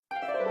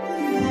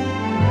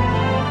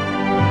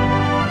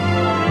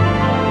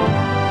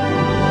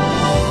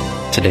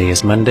Today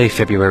is Monday,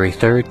 February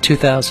 3rd,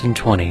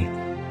 2020,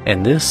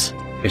 and this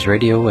is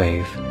Radio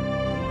Wave.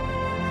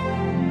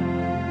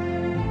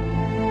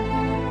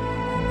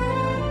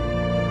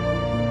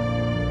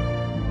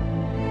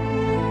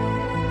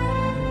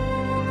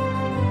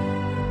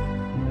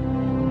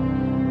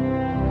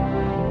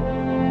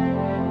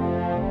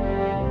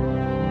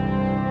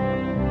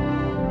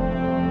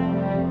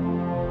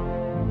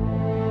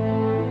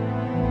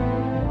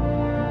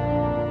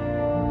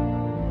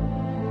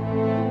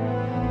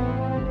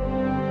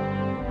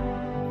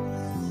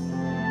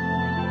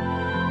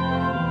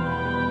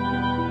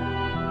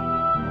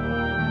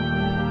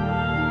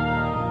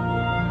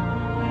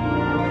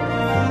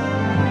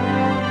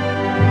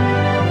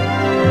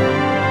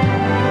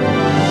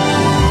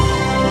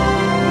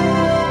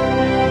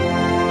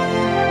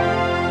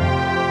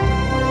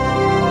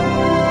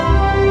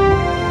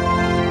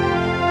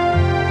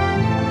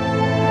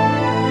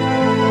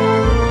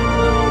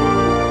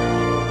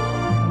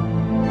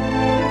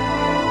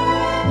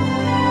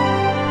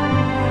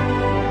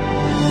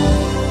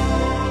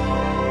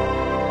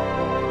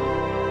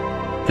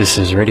 This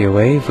is Radio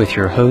Wave with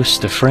your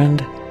host, the Friend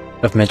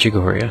of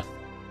Medjugorje.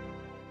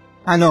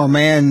 I know a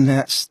man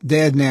that's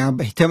dead now,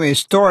 but he told me a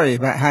story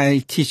about how he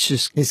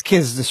teaches his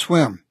kids to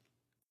swim.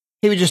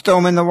 He would just throw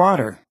them in the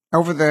water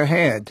over their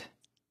head,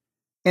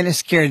 and it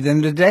scared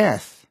them to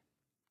death.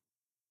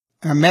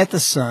 I met the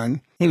son.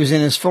 He was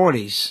in his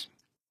 40s,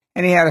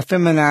 and he had a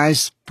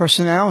feminized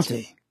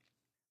personality.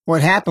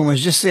 What happened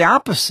was just the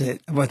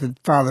opposite of what the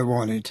father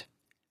wanted.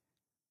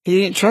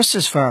 He didn't trust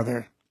his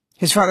father.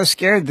 His father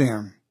scared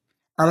them.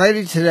 Our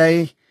Lady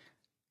today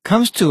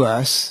comes to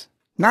us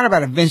not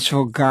about a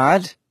vengeful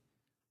God,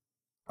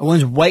 a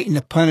one's waiting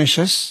to punish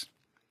us,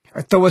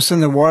 or throw us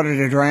in the water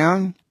to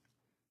drown,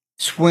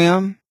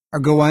 swim, or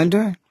go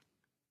under.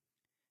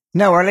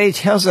 No, Our Lady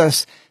tells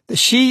us that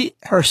she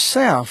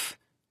herself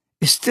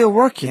is still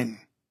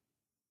working.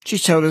 She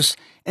told us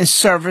in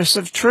service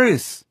of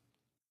truth,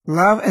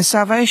 love, and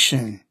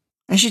salvation.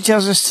 And she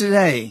tells us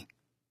today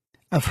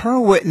of her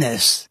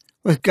witness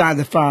with God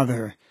the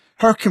Father,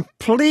 her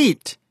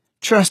complete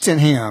trust in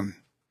Him.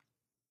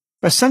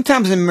 But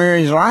sometimes in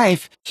Mary's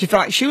life, she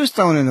felt like she was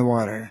thrown in the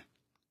water.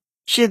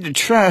 She had to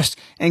trust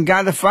in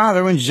God the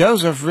Father when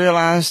Joseph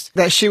realized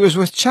that she was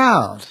with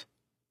child.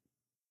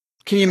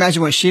 Can you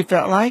imagine what she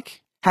felt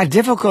like? How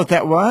difficult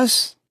that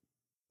was?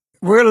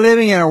 We're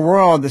living in a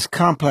world that's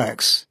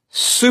complex,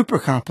 super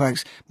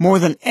complex, more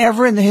than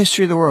ever in the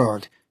history of the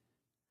world.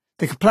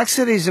 The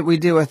complexities that we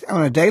deal with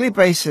on a daily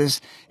basis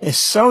is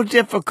so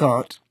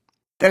difficult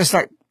that it's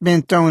like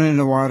being thrown in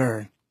the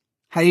water.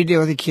 How do you deal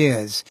with the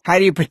kids? How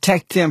do you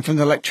protect them from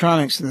the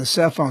electronics and the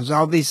cell phones,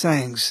 all these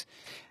things?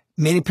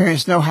 Many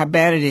parents know how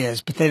bad it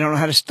is, but they don't know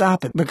how to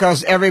stop it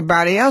because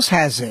everybody else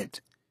has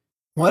it.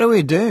 What do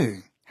we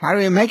do? How do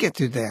we make it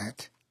through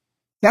that?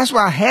 That's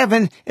why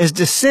heaven is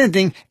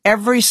descending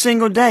every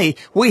single day.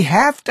 We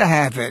have to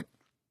have it.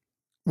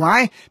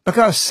 Why?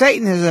 Because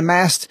Satan has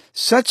amassed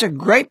such a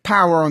great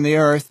power on the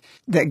earth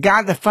that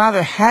God the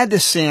Father had to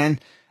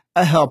send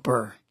a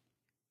helper.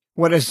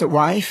 What is the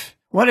wife?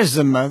 What is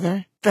the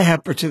mother? The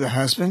helper to the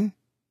husband,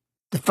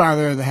 the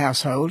father of the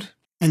household.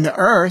 And the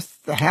earth,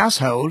 the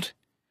household,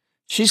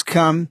 she's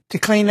come to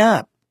clean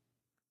up.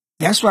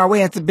 That's why we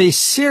have to be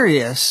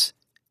serious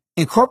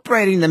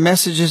incorporating the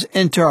messages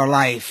into our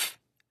life.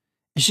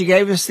 And she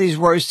gave us these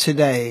words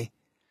today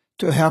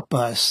to help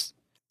us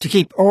to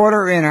keep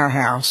order in our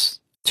house,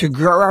 to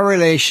grow our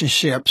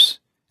relationships,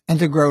 and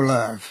to grow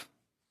love.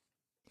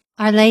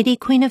 Our Lady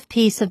Queen of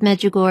Peace of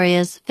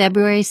Medjugorje's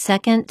February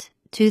 2nd,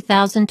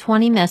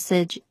 2020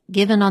 message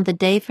given on the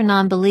Day for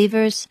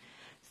Non-Believers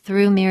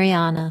through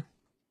Mariana.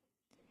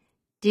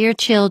 Dear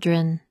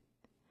children,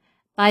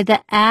 by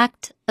the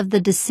act of the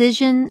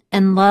decision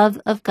and love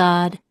of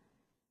God,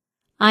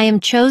 I am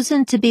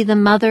chosen to be the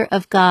mother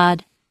of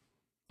God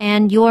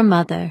and your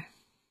mother,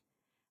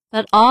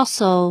 but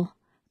also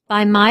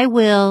by my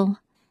will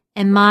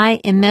and my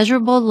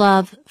immeasurable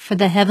love for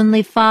the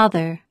Heavenly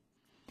Father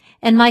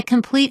and my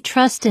complete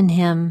trust in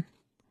Him,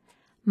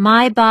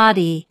 my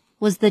body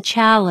was the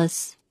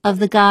chalice of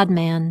the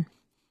God-man.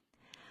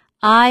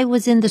 I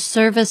was in the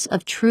service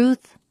of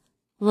truth,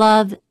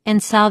 love,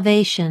 and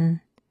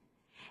salvation,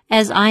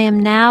 as I am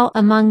now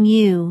among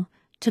you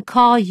to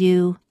call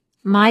you,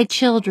 my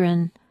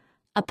children,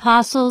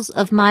 apostles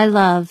of my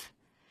love,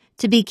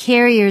 to be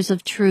carriers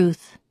of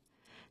truth,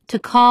 to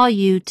call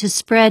you to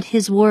spread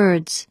His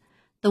words,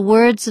 the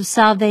words of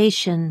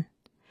salvation,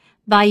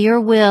 by your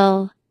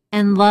will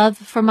and love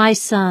for my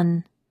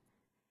Son,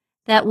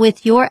 that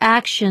with your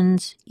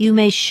actions you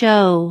may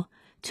show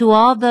to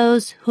all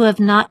those who have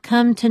not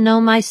come to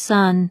know my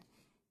Son,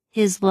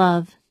 His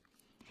love.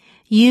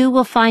 You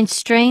will find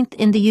strength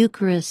in the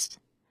Eucharist,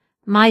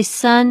 my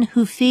Son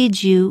who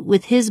feeds you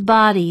with His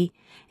body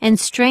and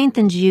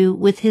strengthens you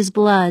with His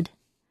blood.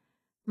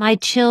 My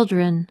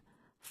children,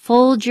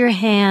 fold your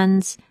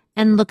hands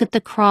and look at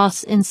the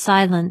cross in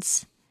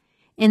silence.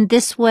 In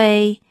this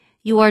way,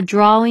 you are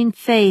drawing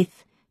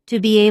faith to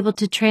be able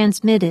to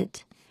transmit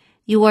it.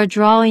 You are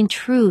drawing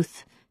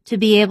truth to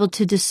be able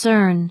to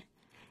discern.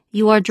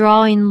 You are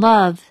drawing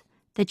love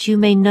that you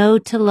may know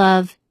to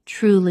love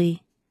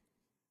truly.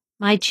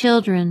 My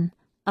children,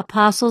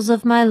 apostles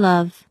of my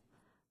love,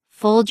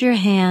 fold your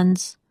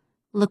hands,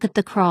 look at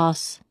the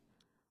cross.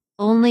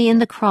 Only in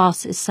the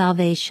cross is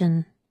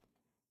salvation.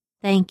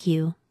 Thank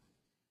you.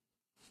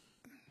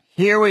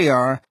 Here we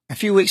are, a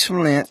few weeks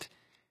from Lent.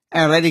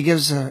 Our Lady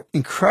gives an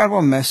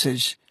incredible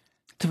message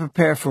to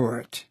prepare for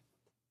it.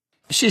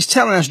 She's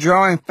telling us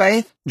drawing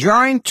faith,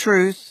 drawing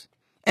truth,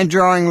 and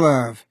drawing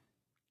love.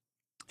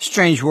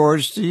 Strange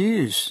words to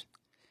use.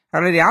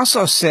 Our Lady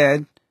also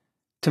said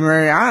to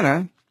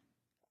Mariana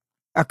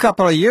a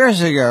couple of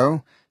years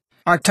ago,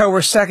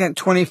 October 2nd,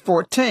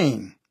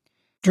 2014,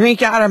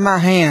 drink out of my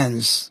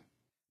hands.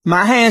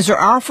 My hands are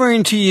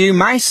offering to you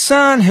my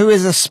son who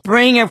is a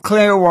spring of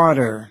clear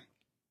water.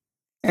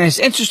 And it's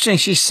interesting,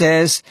 she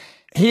says,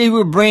 he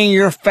will bring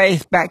your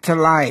faith back to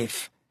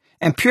life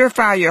and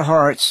purify your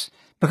hearts,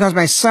 because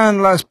my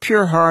son loves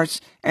pure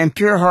hearts, and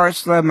pure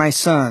hearts love my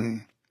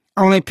son.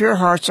 Only pure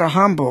hearts are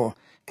humble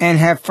and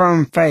have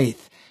firm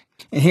faith.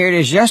 And here it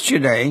is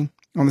yesterday,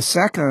 on the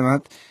 2nd of the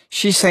month,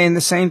 she's saying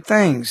the same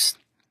things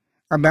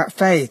about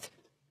faith,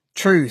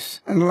 truth,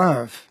 and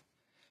love.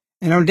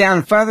 And on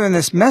down further in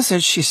this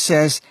message, she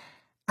says,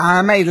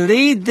 I may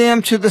lead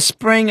them to the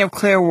spring of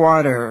clear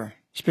water.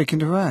 Speaking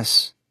to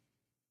us.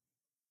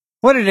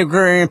 What did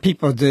agrarian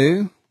people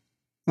do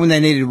when they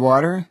needed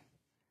water?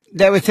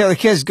 They would tell the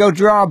kids, go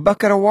draw a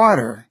bucket of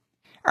water.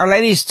 Our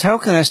Lady's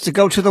telling us to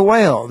go to the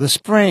well, the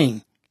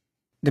spring,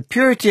 the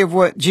purity of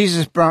what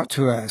Jesus brought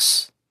to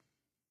us.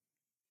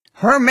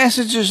 Her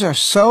messages are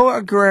so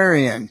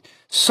agrarian,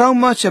 so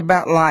much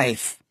about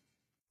life,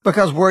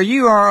 because where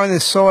you are on the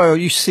soil,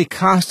 you see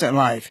constant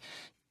life.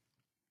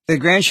 The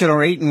grandchildren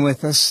were eating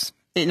with us,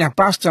 eating our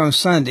pasta on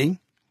Sunday,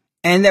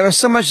 and there was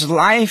so much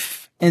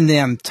life in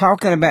them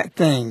talking about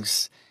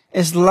things.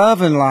 It's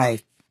love and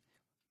life,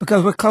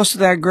 because we're close to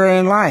that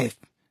agrarian life.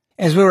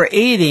 As we were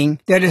eating,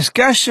 their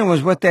discussion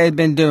was what they had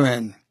been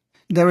doing.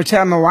 They were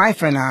telling my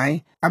wife and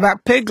I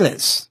about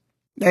piglets.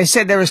 They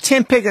said there was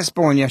 10 piglets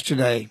born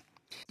yesterday.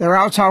 They were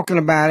all talking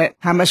about it,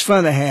 how much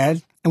fun they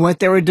had, and what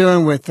they were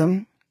doing with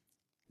them.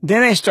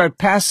 Then they started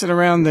passing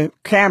around the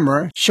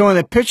camera, showing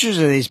the pictures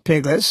of these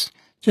piglets,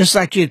 just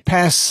like you'd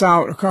pass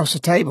salt across the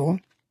table.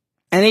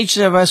 And each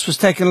of us was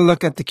taking a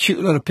look at the cute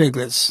little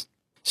piglets.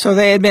 So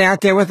they had been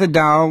out there with the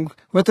dog,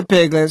 with the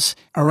piglets,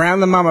 around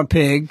the mama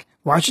pig,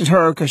 watching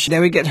her because they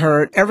would get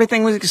hurt.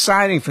 Everything was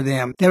exciting for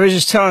them. They were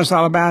just telling us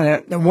all about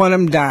it. That one of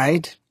them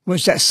died,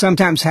 which that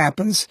sometimes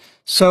happens.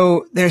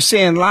 So they're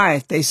seeing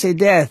life. They see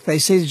death. They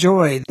see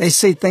joy. They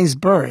see things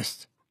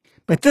birthed.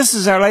 But this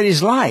is Our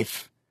Lady's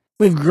life.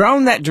 We've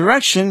grown that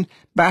direction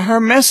by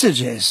her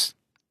messages.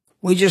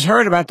 We just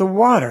heard about the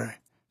water,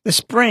 the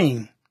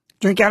spring,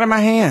 drink out of my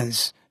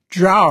hands,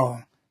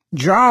 draw.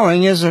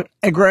 Drawing is an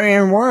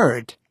agrarian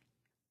word.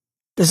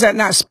 Does that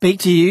not speak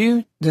to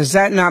you? Does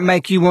that not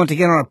make you want to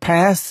get on a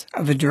path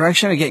of a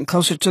direction of getting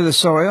closer to the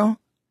soil?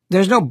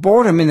 There's no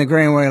boredom in the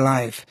agrarian way of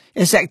life.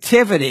 It's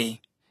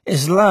activity.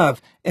 It's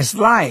love. It's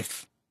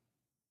life.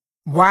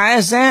 Why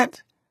is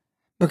that?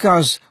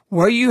 Because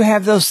where you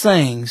have those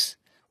things,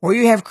 where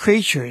you have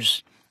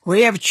creatures, where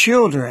you have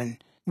children,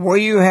 where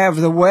you have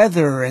the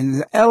weather and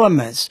the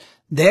elements,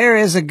 there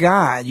is a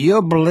God.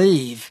 You'll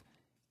believe.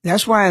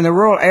 That's why in the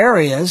rural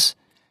areas,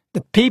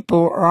 the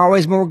people are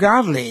always more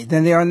godly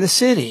than they are in the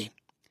city.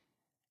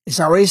 It's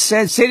always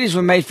said cities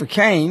were made for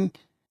Cain,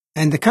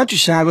 and the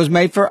countryside was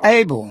made for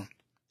Abel.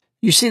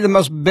 You see the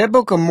most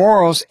biblical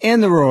morals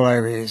in the rural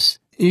areas.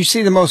 You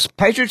see the most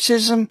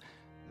patriotism,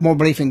 more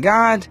belief in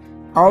God,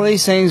 all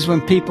these things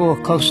when people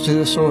are closer to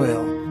the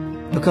soil,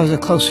 because they're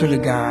closer to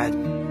God.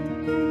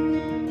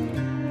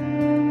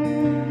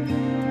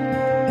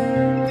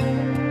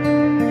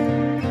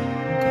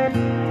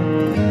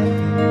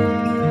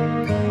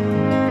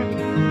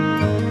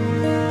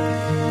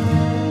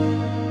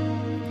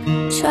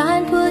 Try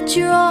and put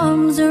your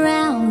arms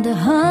around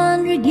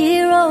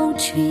 100-year-old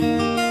tree.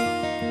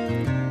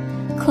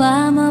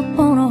 Climb up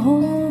on a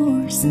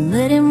horse and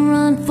let him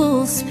run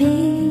full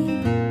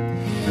speed.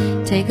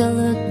 Take a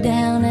look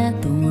down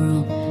at the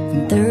world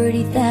from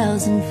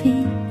 30,000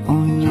 feet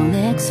on your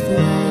next flight.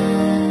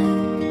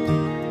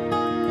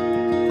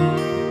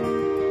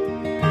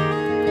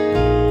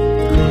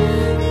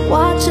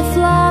 Watch a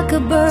flock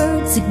of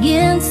birds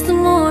against the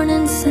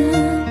morning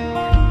sun.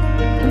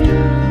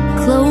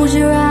 Close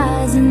your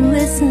eyes and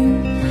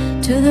listen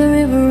to the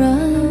river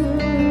run.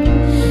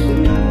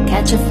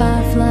 Catch a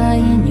firefly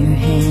in your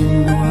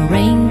hand or a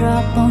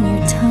raindrop on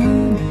your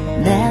tongue.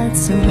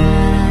 That's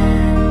right.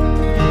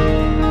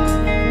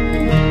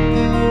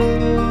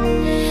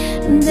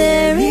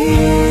 There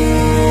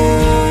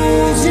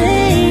is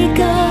a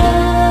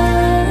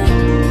God.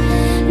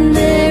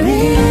 There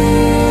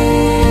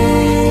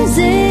is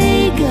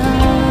a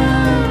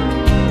God.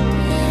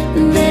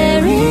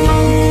 There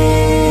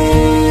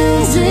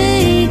is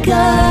a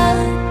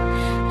God.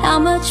 How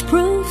much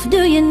proof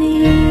do you need?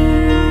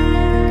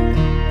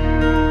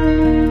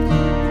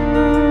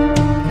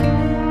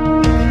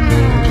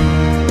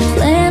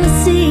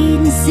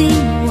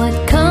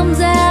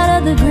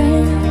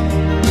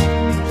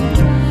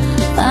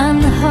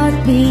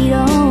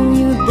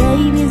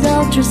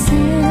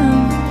 him.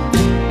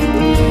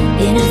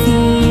 In a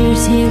few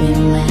years, hear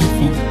him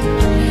laughing.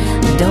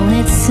 Don't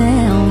it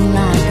sound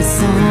like a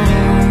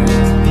song?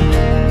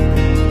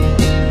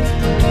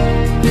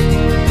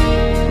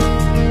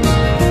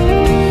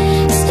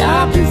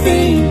 Stop and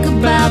think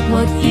about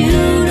what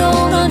you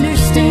don't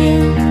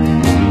understand.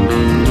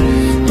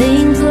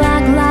 Things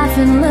like life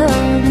and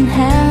love and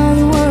how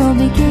the world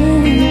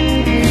began.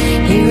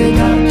 Hear a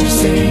doctor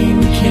say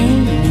we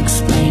can't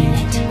explain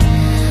it,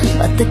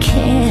 but the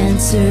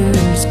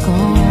cancer's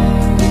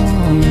gone.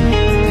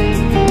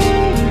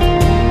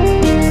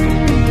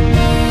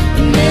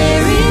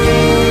 There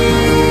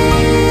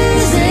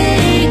is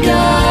a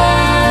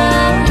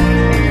God.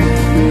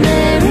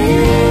 There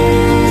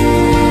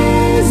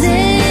is a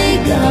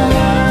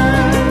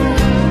God.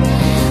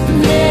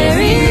 There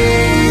is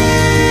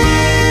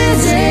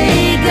a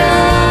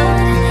God.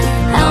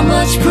 How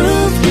much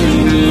proof do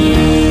you need?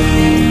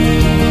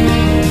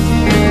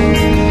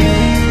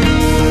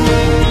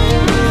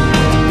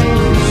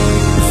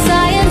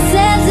 Science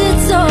says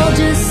it's all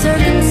just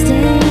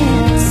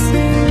circumstance.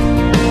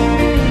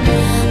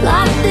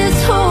 Like this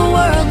whole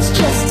world's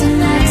just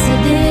an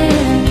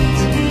accident.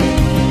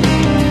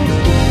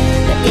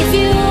 But if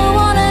you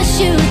wanna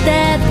shoot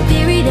that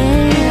theory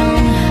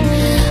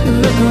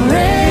down, look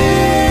around.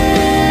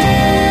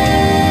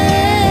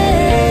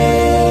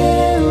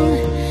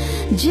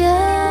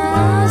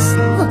 Just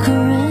look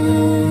around.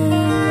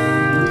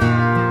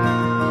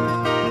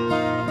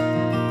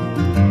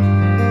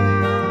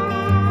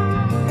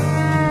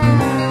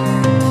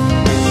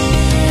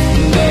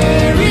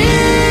 There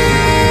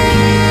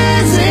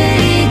is a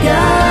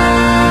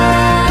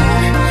God.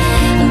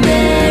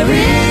 There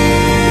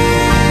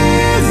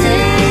is a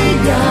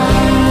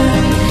God.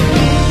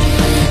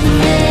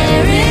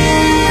 There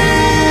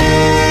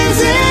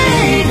is a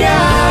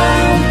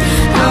God.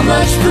 How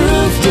much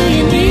proof do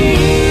you need?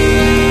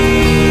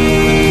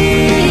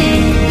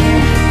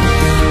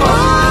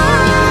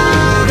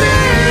 Oh,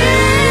 there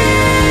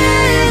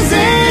is a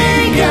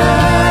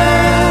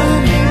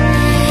God.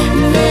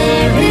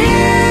 There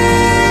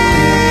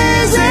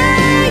is a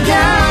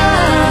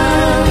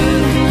God.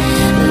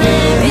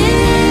 There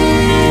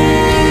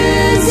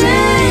is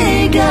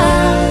a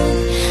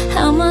God.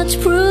 How much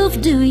proof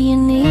do you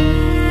need?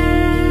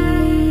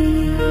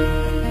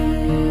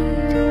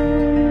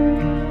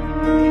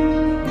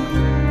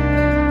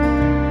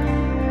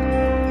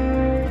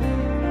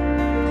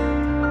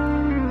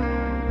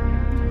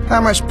 How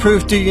much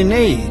proof do you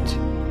need?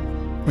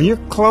 When you're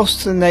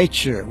close to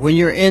nature, when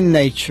you're in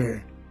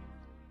nature,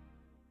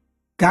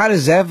 God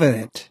is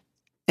evident.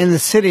 In the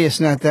city, it's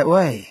not that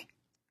way.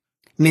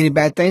 Many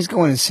bad things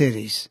go on in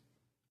cities.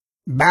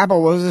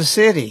 Babel was a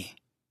city.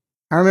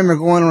 I remember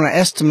going on an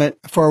estimate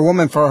for a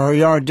woman for her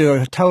yard to do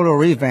a total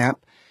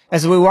revamp.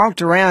 As we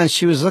walked around,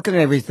 she was looking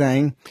at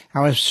everything. I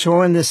was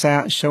showing this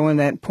out, showing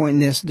that, pointing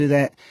this, do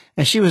that.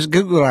 And she was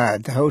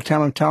Google-eyed the whole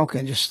time I'm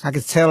talking. Just, I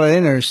could tell it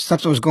in her.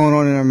 Something was going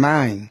on in her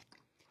mind.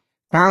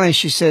 Finally,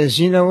 she says,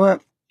 you know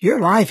what?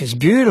 Your life is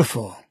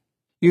beautiful.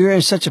 You're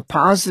in such a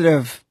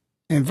positive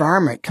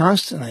environment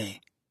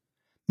constantly.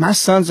 My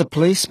son's a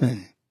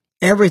policeman.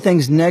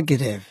 Everything's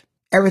negative.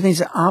 Everything's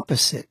the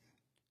opposite.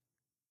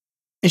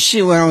 And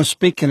she went on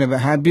speaking about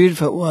how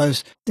beautiful it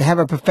was to have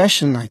a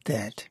profession like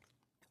that.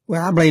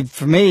 Well, I believe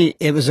for me,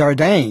 it was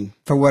ordained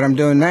for what I'm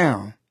doing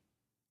now.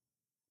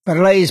 But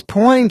a lady's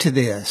pointing to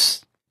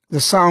this. The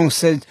song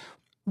said,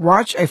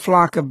 watch a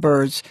flock of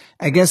birds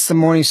against the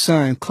morning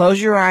sun.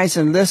 Close your eyes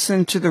and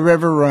listen to the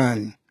river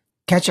run.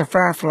 Catch a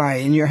firefly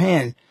in your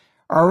hand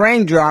or a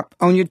raindrop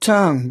on your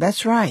tongue.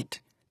 That's right.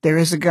 There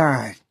is a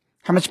God.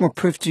 How much more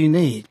proof do you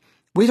need?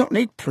 We don't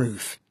need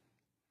proof.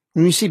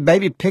 When you see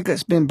baby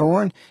piglets being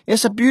born,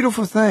 it's a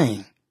beautiful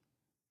thing.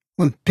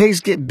 When pigs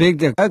get big,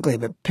 they're ugly,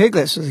 but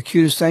piglets are the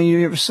cutest thing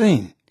you've ever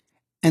seen.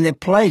 And they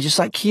play just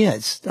like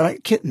kids. They're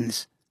like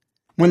kittens.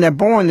 When they're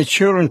born, the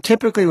children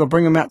typically will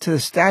bring them out to the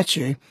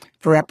statue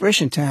for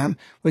apparition time.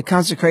 We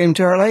consecrate them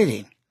to Our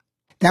Lady.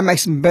 That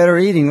makes them better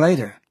eating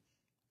later.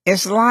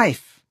 It's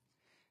life.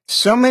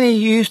 So many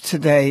youth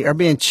today are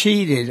being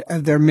cheated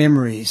of their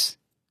memories.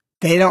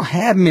 They don't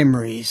have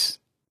memories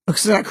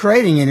because they're not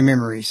creating any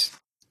memories.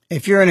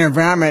 If you're in an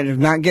environment of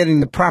not getting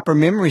the proper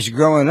memories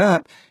growing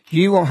up,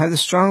 you won't have the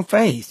strong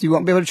faith. You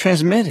won't be able to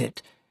transmit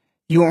it.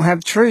 You won't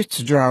have truth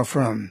to draw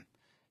from.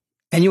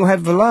 And you won't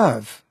have the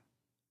love.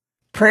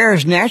 Prayer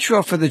is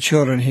natural for the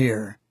children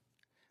here.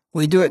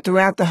 We do it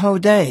throughout the whole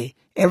day.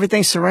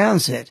 Everything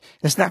surrounds it.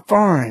 It's not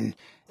foreign.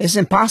 It's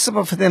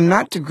impossible for them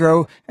not to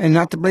grow and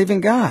not to believe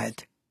in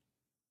God.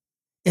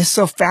 It's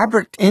so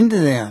fabricated into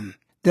them.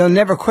 They'll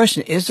never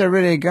question, is there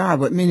really a God?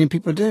 What many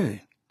people do.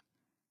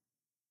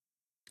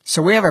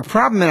 So we have a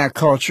problem in our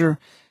culture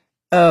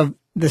of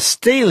the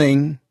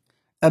stealing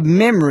of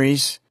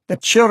memories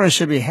that children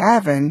should be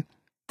having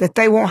that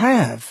they won't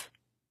have.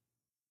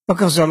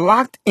 Because they're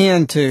locked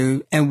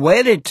into and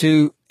wedded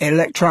to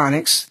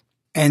electronics,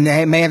 and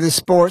they may have the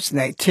sports and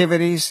the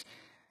activities,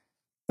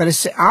 but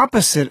it's the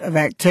opposite of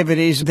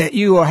activities that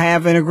you will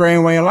have in a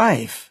growing way of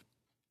life.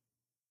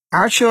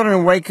 Our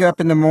children wake up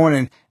in the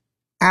morning.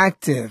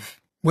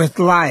 active with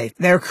life.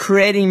 They're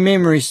creating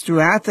memories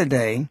throughout the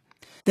day.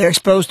 They're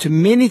exposed to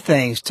many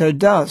things, to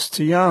adults,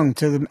 to young,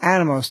 to the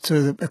animals,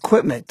 to the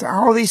equipment. To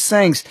all these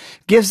things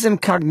gives them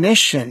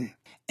cognition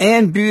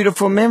and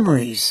beautiful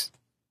memories.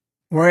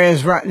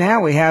 Whereas right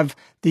now we have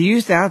the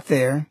youth out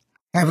there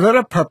have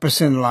little purpose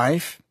in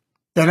life.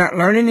 They're not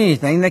learning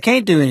anything. They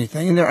can't do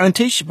anything, and they're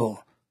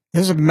unteachable.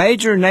 There's a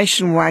major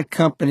nationwide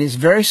company that's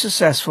very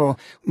successful.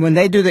 When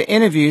they do the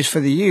interviews for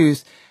the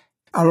youth,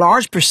 a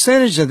large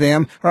percentage of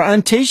them are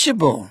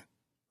unteachable.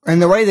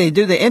 And the way they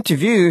do the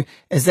interview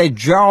is they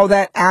draw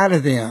that out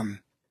of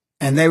them,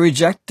 and they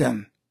reject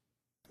them.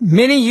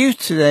 Many youth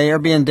today are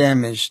being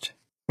damaged.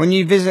 When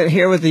you visit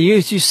here with the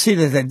youth, you see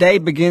that the day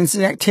begins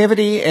with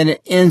activity and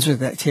it ends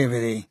with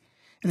activity.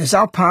 And it's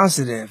all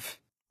positive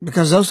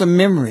because those are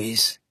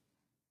memories.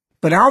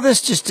 But all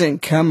this just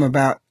didn't come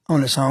about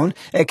on its own.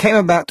 It came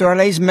about through Our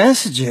Lady's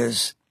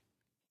messages.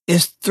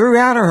 It's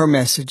throughout her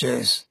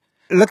messages.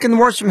 Look in the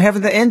Words from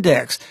Heaven, the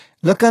index.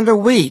 Look under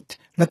wheat.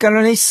 Look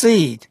underneath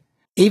seed.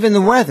 Even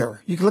the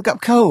weather. You can look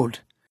up cold.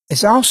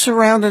 It's all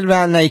surrounded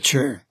by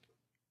nature.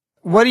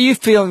 What do you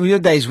fill your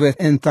days with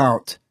in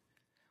thought?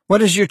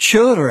 What is your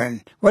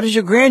children? What is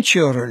your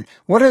grandchildren?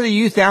 What are the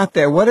youth out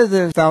there? What are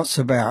their thoughts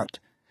about?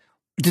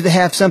 Do they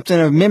have something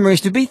of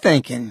memories to be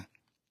thinking?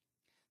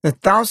 The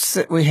thoughts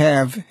that we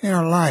have in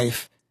our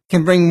life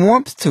can bring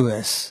warmth to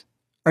us,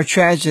 or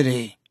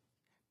tragedy,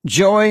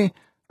 joy,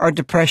 or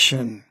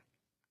depression.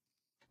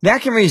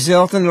 That can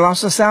result in the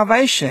loss of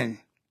salvation.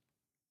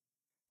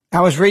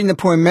 I was reading the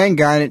Poor Man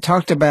Guide, and it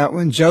talked about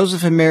when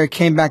Joseph and Mary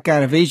came back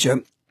out of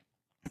Egypt.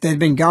 They'd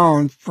been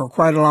gone for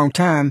quite a long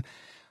time.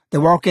 They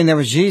walk in there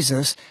with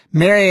Jesus.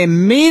 Mary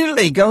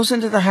immediately goes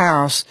into the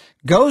house,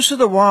 goes to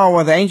the wall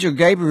where the angel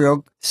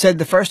Gabriel said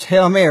the first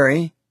Hail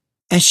Mary,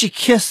 and she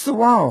kissed the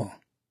wall.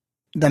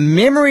 The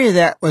memory of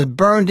that was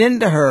burned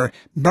into her,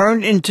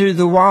 burned into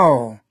the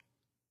wall.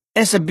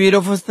 It's a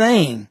beautiful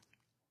thing.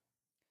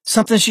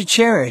 Something she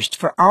cherished.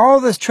 For all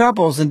the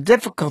troubles and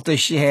difficulties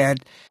she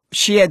had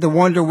the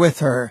wonder with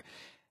her.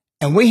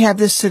 And we have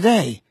this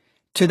today.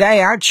 Today,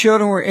 our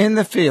children were in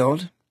the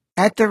field,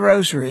 at the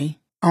rosary,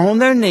 on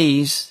their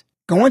knees,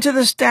 going to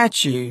the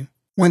statue,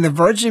 when the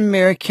Virgin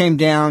Mary came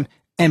down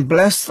and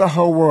blessed the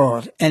whole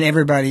world and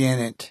everybody in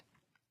it.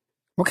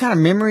 What kind of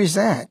memory is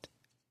that?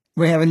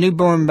 We have a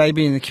newborn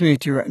baby in the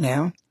community right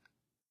now.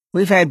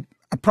 We've had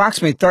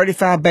approximately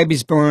 35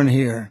 babies born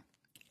here.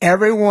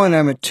 Every one of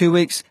them at 2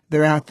 weeks,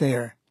 they're out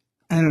there.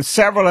 And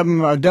several of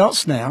them are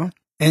adults now,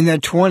 in their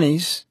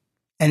 20s,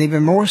 and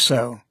even more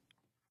so.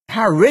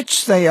 How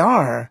rich they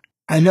are.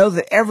 I know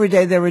that every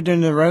day they were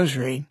doing the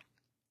rosary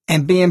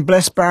and being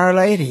blessed by Our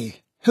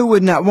Lady. Who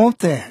would not want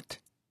that?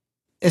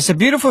 It's a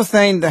beautiful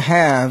thing to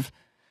have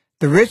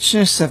the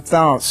richness of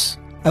thoughts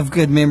of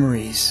good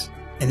memories.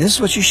 And this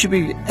is what you should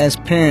be, as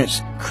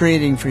parents,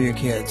 creating for your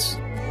kids.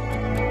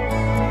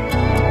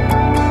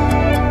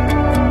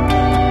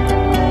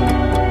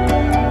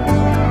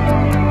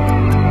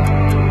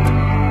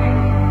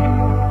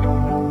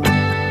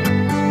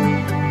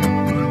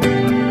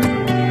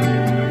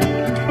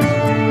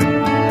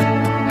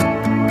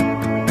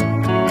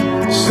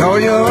 Saw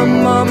your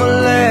mama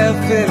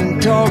laughing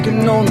and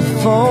talking on the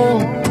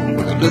phone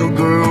with a little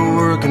girl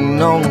working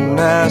on an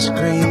ice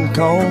cream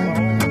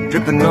cone,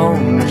 dripping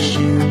on her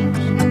shoes.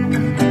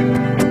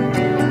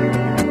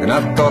 And I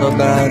thought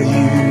about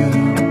you,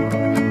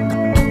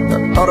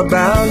 I thought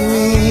about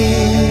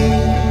me,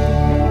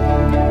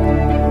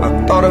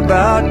 I thought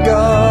about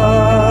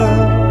God,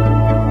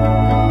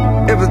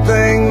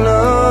 everything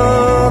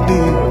love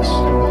is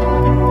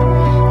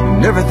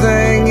and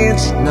everything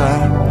it's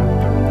not.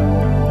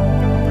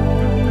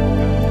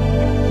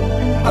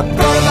 I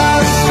thought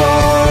about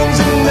songs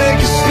that make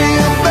us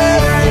feel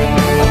better.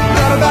 I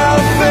thought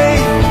about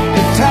faith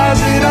that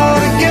ties it all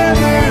together.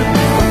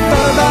 I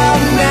thought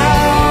about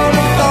now and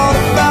I thought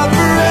about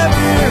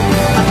forever.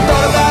 I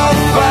thought about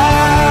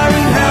fire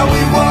and how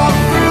we walk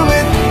through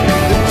it.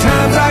 The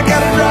times I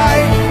got it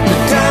right, the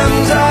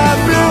times I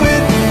blew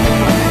it.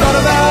 I thought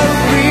about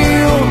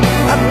real,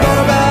 I thought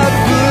about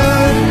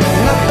good,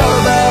 and I thought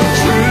about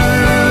true,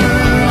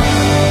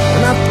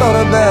 and I thought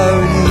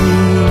about you.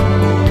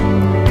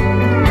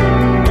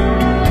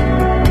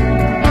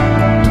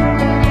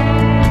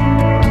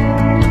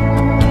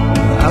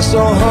 I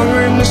saw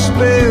hunger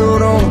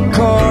misspelled on a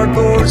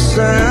cardboard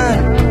sign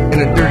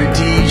and a dirty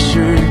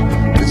t-shirt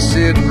that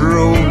said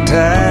roll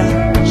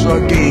tide, so I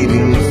gave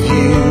him a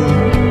few.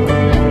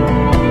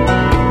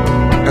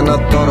 And I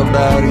thought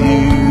about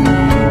you.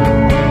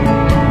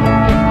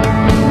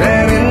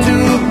 Ran into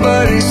a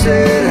buddy,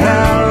 said,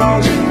 how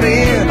long's it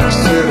been? I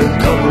said, a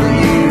couple of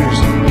years.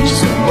 He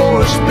said,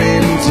 boy, it's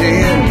been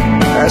 10.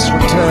 That's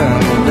what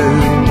time will do.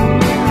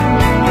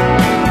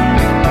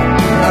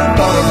 I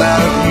thought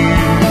about you.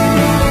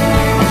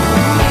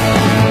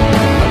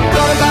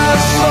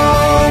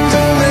 Songs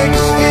that make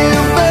us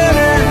feel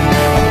better.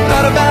 I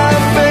thought about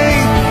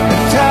faith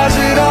that ties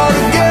it all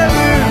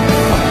together.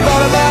 I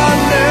thought about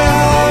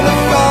now and I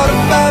thought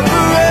about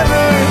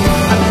forever.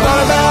 I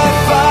thought about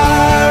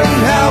fire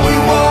and how we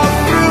walk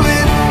through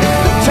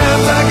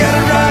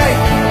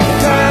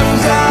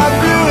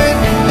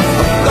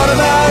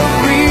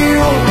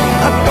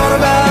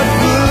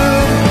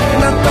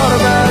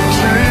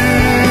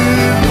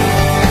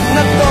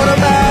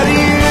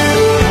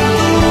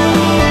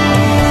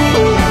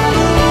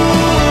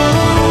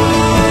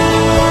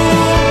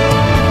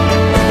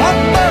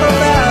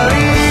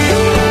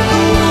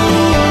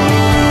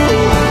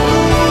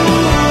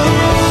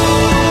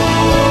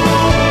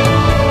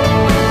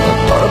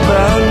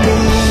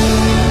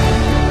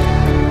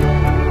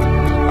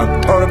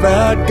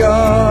about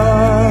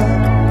God.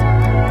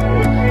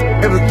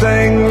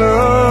 Everything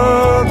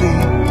love is,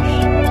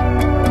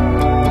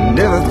 and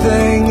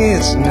everything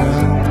it's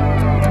not.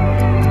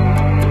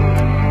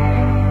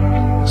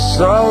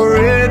 Saw a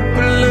red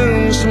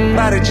balloon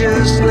somebody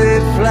just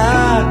let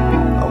fly.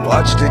 I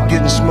watched it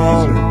getting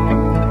smaller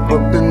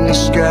up in the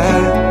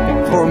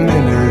sky for a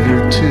minute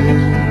or two,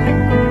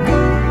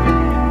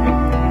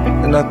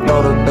 and I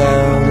thought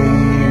about you.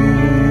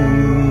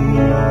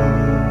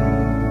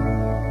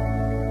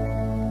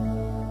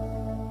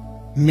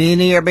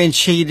 Many are being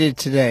cheated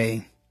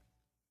today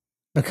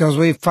because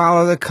we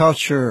follow the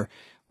culture.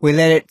 We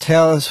let it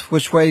tell us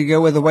which way to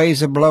go where the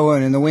waves are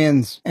blowing and the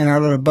winds in our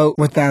little boat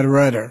without a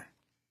rudder.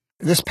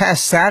 This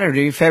past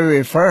Saturday,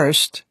 February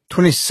 1st,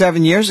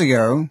 27 years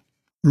ago,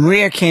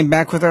 Maria came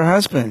back with her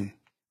husband.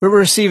 We were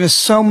receiving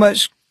so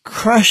much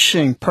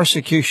crushing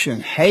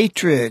persecution,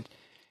 hatred,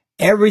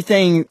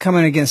 everything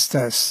coming against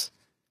us.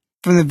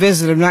 From the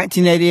visit of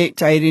 1988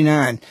 to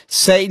 89,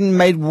 Satan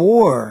made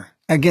war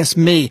against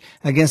me,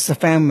 against the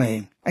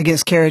family,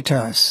 against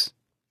Caritas.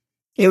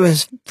 It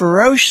was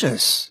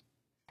ferocious.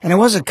 And it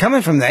wasn't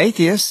coming from the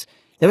atheists.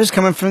 It was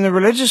coming from the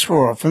religious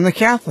world, from the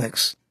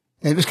Catholics.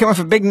 It was coming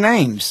from big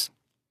names.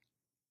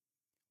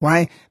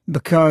 Why?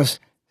 Because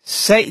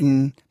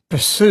Satan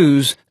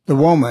pursues the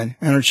woman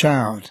and her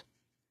child.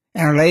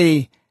 And Our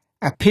Lady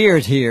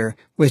appeared here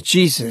with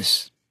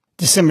Jesus,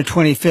 December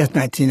 25th,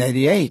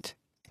 1988.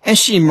 And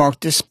she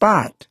marked the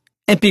spot.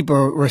 And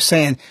people were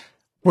saying,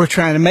 we're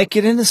trying to make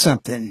it into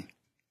something.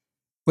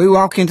 We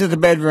walk into the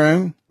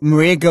bedroom.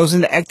 Maria goes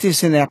into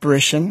ecstasy in the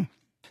apparition.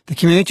 The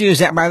community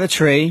was out by the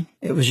tree.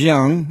 It was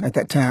young at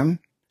that time.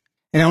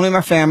 And only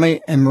my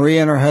family and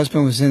Maria and her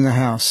husband was in the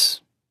house.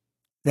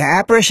 The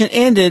apparition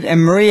ended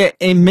and Maria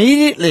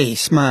immediately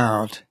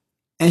smiled.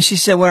 And she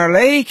said when Our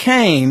Lady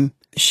came,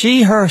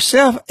 she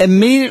herself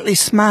immediately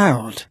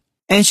smiled.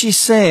 And she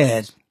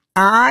said,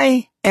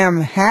 I am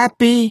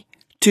happy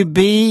to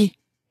be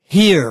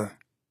here.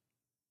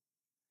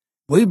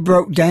 We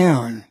broke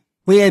down.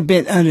 We had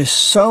been under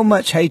so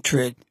much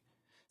hatred,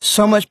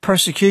 so much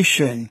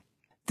persecution,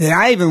 that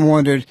I even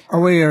wondered, are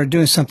we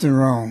doing something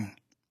wrong?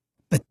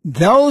 But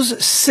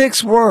those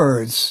 6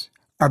 words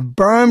are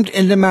burned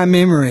into my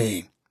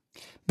memory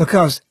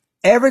because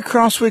every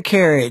cross we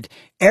carried,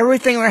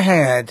 everything we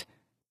had,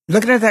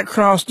 looking at that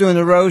cross doing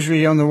the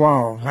rosary on the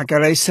wall, like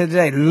Our Lady said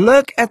today,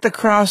 look at the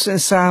cross in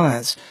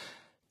silence.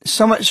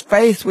 So much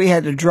faith we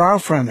had to draw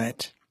from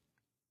it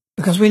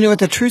because we knew what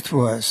the truth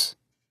was.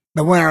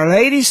 But when Our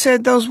Lady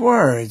said those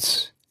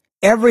words,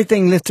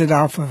 everything lifted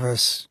off of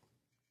us.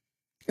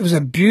 It was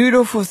a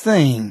beautiful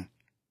thing.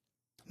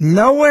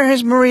 Nowhere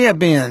has Maria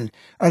been,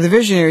 or the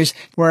visionaries,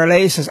 where Our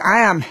Lady says, I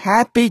am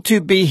happy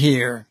to be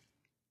here.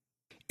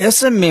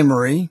 It's a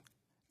memory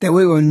that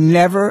we will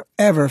never,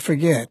 ever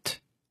forget.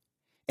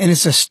 And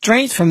it's a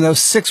strength from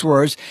those 6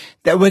 words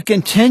that we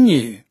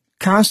continue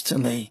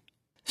constantly,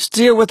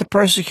 still with the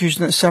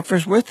persecution that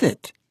suffers with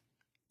it.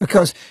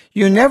 Because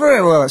you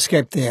never will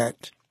escape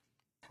that.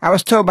 I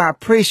was told by a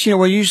priest,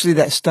 well, usually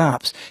that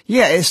stops.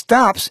 Yeah, it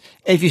stops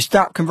if you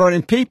stop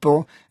converting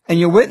people and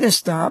your witness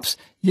stops.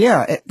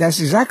 Yeah, that's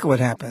exactly what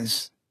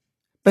happens.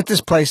 But this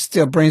place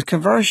still brings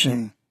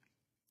conversion.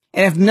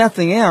 And if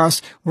nothing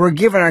else, we're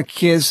giving our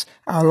kids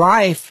a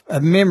life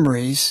of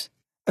memories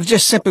of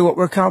just simply what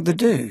we're called to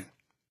do.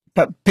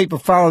 But people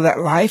follow that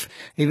life,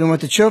 even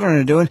what the children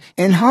are doing,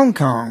 in Hong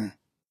Kong.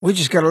 We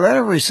just got a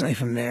letter recently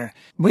from there.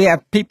 We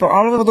have people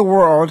all over the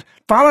world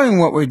following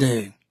what we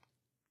do.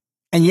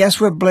 And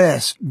yes, we're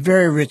blessed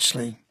very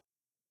richly.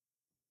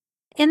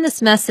 In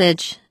this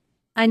message,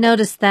 I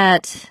noticed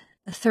that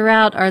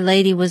throughout Our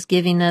Lady was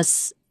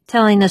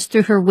telling us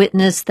through her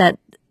witness that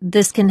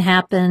this can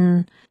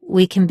happen.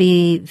 We can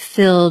be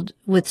filled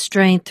with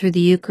strength through the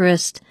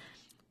Eucharist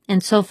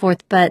and so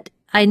forth. But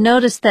I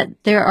noticed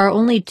that there are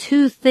only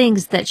 2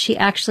 things that she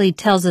actually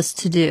tells us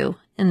to do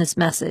in this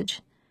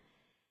message.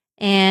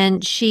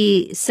 And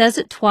she says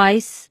it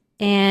twice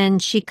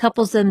and she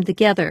couples them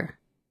together.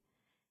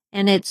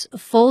 And it's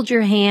fold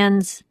your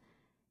hands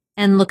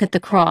and look at the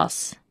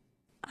cross.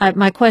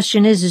 My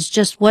question is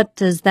just what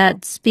does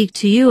that speak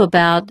to you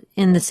about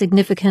in the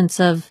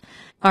significance of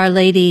Our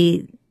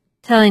Lady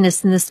telling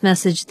us in this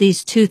message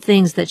these 2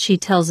 things that she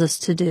tells us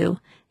to do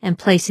and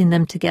placing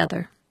them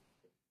together?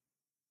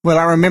 Well,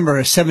 I remember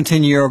a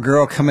 17-year-old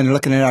girl coming and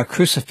looking at our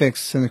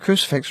crucifix in the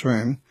crucifix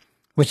room,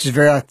 which is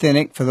very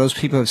authentic for those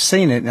people who have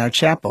seen it in our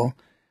chapel.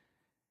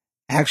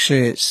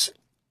 Actually, it's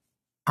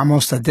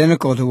almost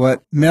identical to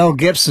what Mel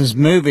Gibson's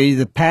movie,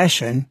 The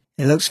Passion.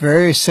 It looks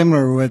very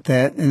similar with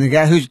that. And the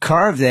guy who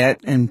carved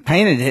that and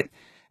painted it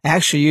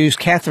actually used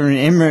Catherine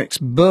Emmerich's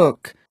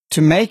book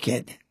to make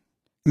it.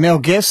 Mel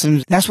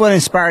Gibson, that's what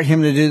inspired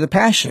him to do The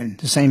Passion,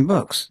 the same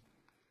books.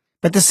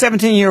 But the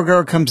 17-year-old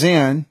girl comes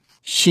in,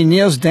 she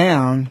kneels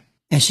down,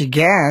 and she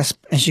gasps,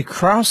 and she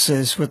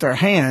crosses with her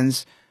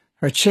hands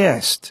her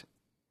chest,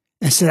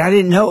 and said, I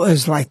didn't know it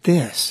was like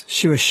this.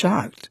 She was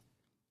shocked.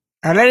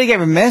 Our Lady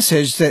gave a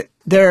message that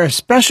there are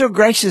special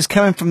graces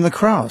coming from the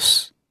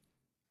cross.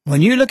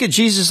 When you look at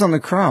Jesus on the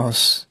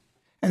cross,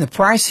 and the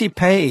price he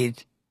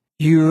paid,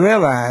 you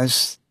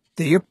realize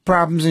that your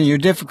problems and your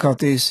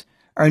difficulties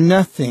are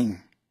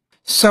nothing.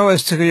 So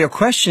as to your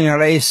question, Our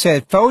Lady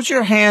said, fold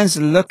your hands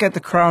and look at the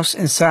cross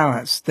in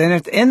silence. Then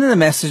at the end of the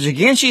message,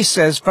 again she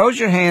says, fold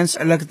your hands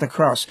and look at the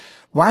cross.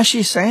 Why is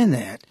she saying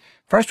that?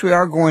 First, we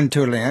are going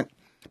to Lent,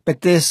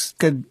 but this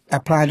could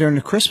apply during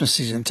the Christmas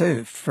season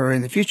too, for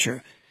in the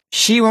future.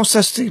 She wants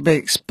us to be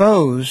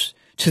exposed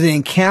to the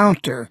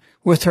encounter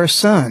with her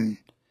Son,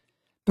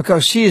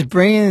 because she is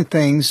bringing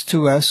things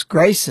to us,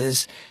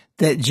 graces,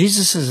 that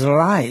Jesus is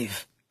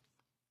alive.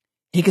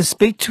 He can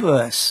speak to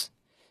us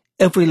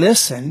if we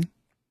listen.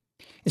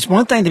 It's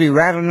one thing to be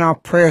rattling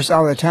off prayers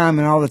all the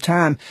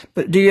time,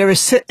 but do you ever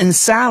sit in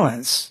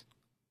silence?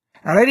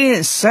 Our Lady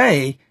didn't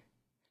say,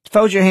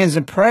 fold your hands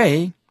and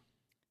pray.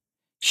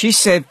 She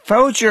said,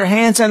 fold your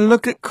hands and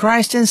look at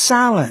Christ in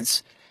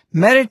silence.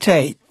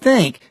 Meditate,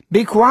 think,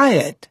 be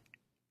quiet.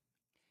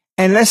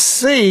 And let's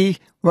see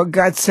what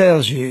God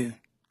tells you,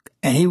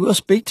 and He will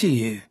speak to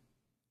you.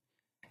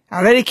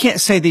 Our Lady can't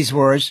say these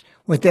words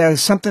without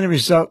something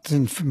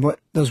resulting from what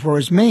those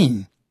words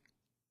mean.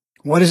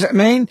 What does it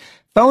mean?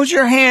 Fold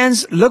your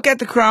hands, look at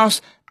the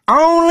cross.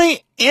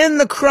 Only in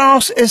the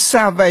cross is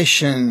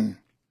salvation.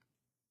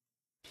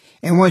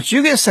 And once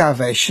you get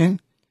salvation,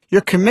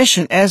 your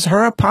commission as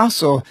her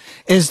apostle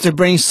is to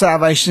bring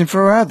salvation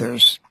for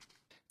others.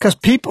 Because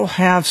people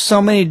have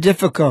so many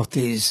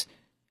difficulties.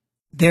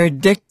 They're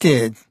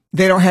addicted.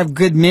 They don't have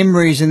good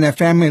memories in their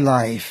family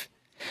life.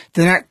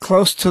 They're not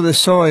close to the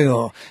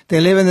soil. They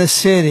live in the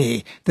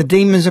city. The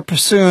demons are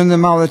pursuing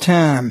them all the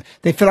time.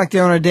 They feel like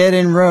they're on a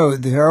dead-end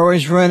road. They're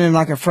always running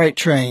like a freight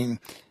train.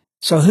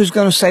 So who's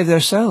going to save their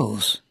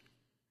souls?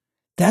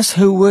 That's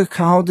who we're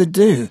called to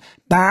do.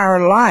 By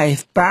our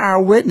life, by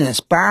our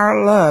witness, by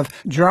our love,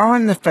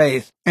 drawing the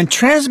faith and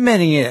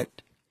transmitting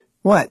it.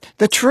 What?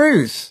 The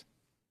truth.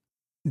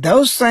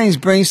 Those things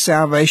bring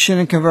salvation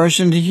and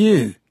conversion to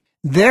you.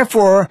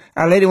 Therefore,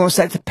 Our Lady wants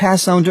that to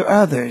pass on to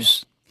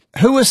others.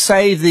 Who will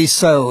save these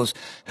souls?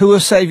 Who will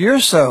save your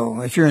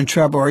soul if you're in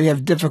trouble or you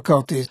have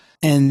difficulties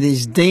and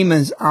these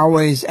demons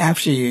always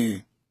after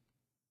you?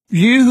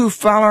 You who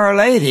follow Our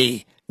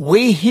Lady,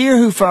 we here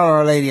who follow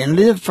Our Lady and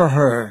live for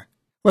her,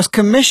 was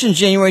commissioned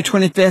January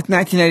 25th,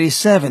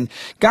 1987.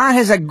 God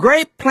has a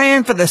great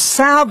plan for the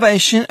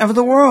salvation of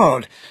the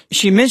world.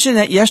 She mentioned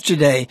that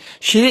yesterday.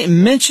 She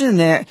didn't mention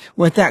that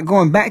without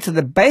going back to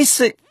the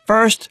basic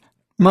first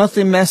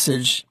monthly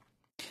message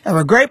of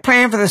a great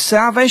plan for the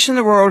salvation of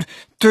the world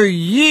through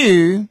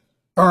you,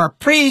 or a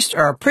priest,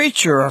 or a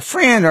preacher, or a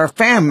friend, or a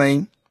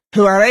family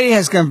who Our Lady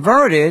has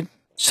converted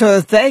so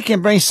that they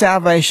can bring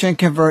salvation and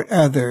convert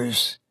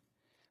others.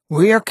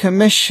 We are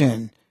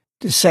commissioned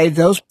to save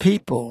those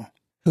people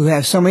who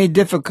have so many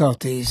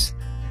difficulties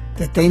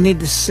that they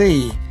need to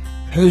see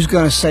who's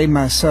going to save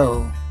my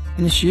soul.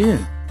 And it's you.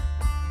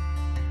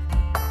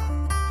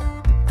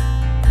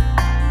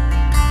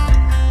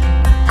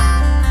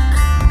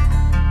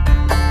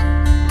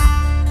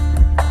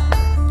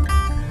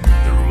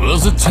 There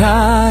was a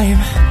time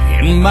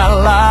in my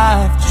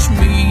life, just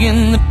me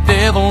and the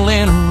devil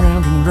in a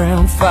round and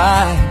round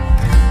fight.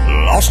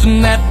 Lost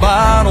in that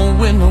bottle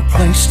with no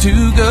place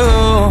to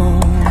go.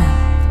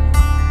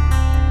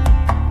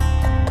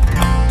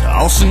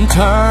 Toss and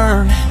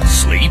turn,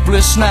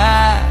 sleepless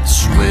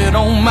nights, sweat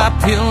on my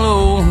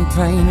pillow and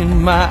pain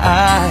in my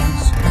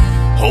eyes,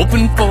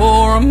 hoping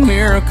for a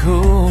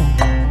miracle,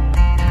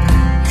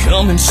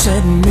 come and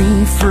set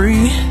me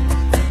free.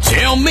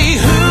 Tell me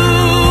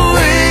who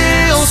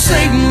will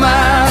save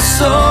my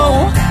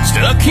soul,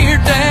 stuck here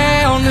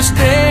down this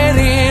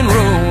dead-end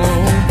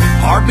road,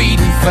 heart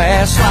beating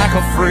fast like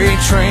a freight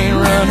train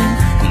running.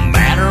 No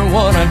matter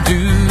what I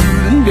do,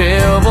 the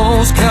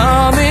devil's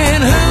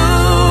coming.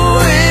 Who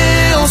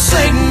will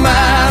save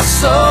my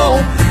soul,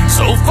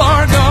 so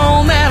far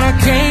gone that I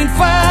can't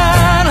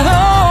find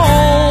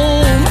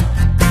home?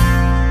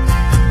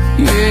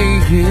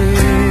 Yeah,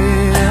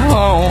 yeah,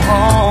 oh,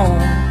 oh,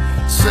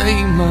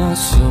 save my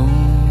soul.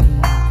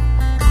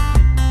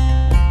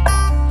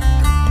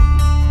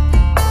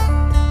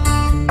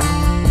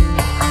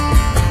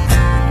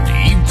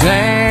 Deep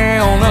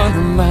down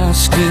under my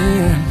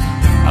skin,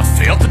 I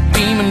felt the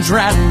demons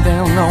riding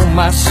down on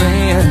my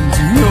sins.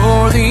 And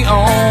you're the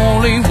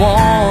only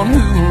one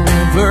who'll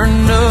ever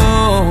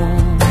know.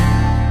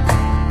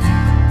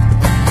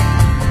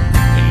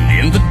 And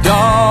in the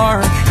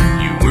dark,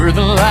 you were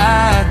the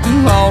light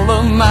through all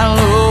of my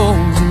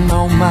lows and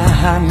all my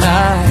high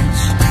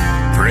nights,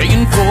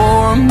 praying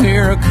for a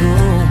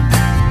miracle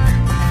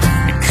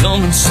to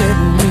come and set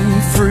me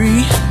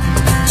free.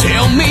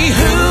 Tell me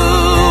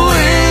who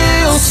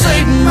will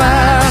save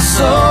my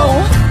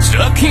soul,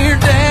 stuck here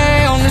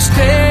down this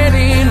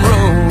dead-end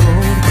road,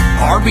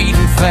 heart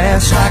beating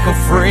fast like a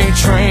freight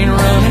train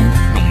running.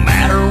 No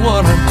matter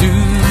what I do,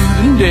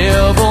 the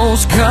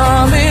devil's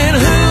coming.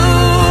 Who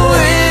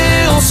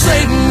will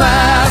save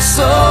my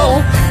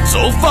soul,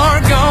 so far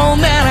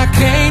gone that I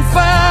can't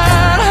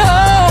find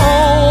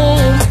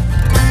home?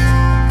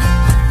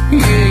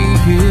 Yeah,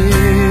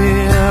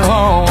 yeah,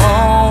 oh,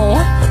 oh,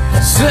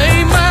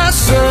 save my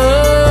soul.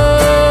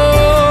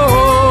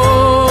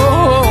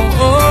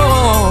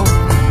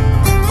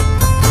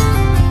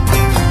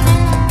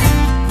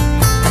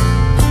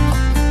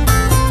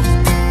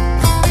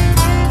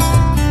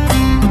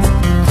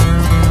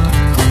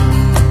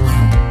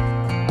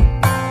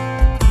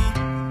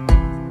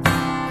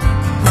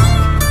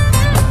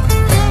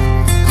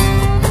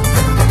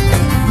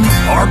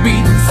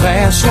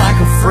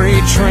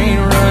 freight train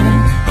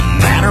running. No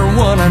matter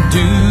what I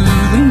do,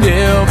 the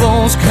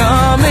devil's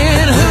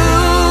coming. Who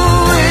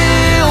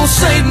will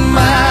save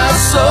my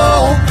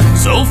soul?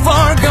 So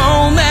far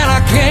gone that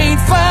I can't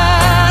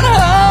find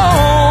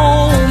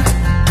home.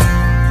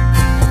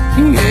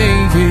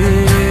 Yeah,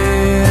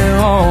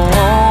 yeah, oh,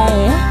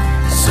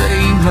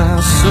 save my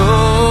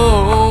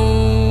soul.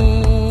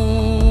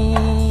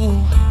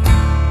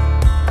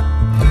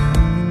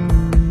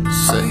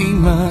 Save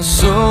my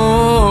soul,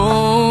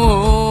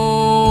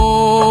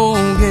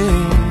 yeah.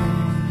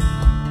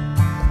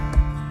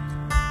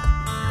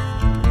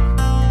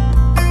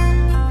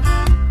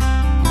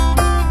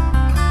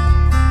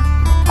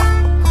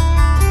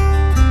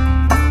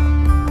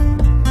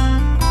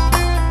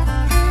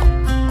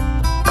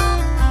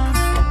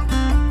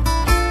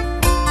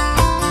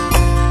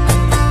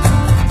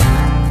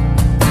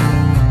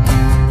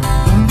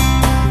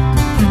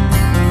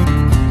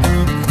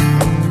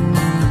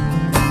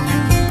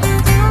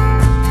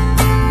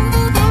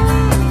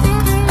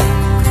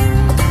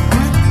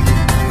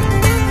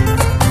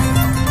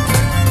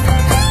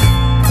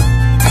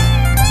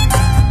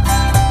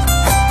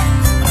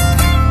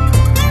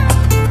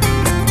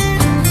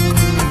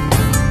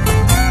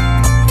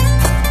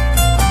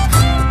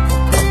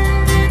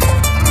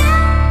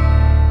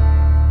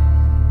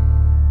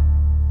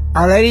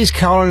 Our Lady's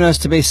calling us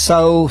to be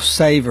soul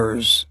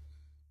savers.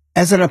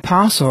 As an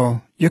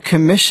apostle, you're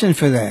commissioned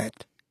for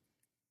that.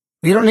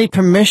 We don't need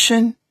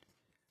permission.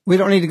 We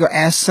don't need to go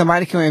ask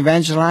somebody to come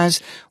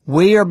evangelize.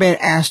 We are being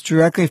asked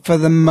directly for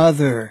the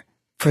mother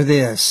for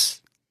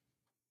this.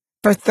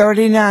 For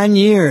 39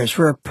 years,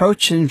 we're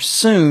approaching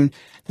soon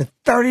the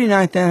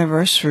 39th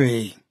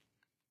anniversary.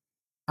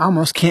 I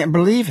almost can't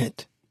believe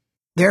it.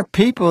 There are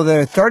people that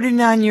are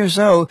 39 years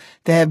old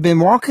that have been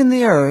walking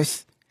the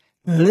earth,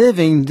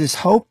 living this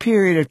whole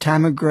period of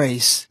time of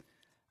grace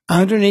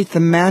underneath the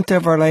mantle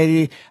of Our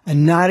Lady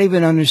and not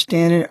even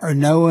understanding or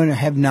knowing or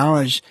have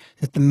knowledge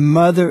that the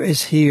mother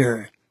is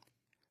here.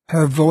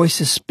 Her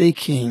voice is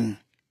speaking.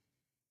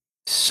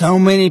 So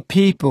many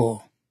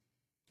people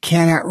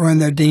cannot run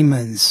their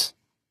demons.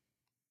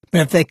 But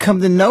if they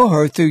come to know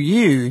her through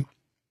you,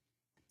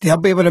 they'll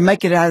be able to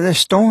make it out of their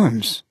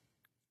storms.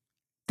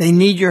 They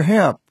need your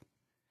help.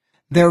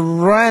 They're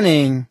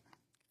running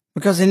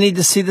because they need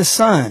to see the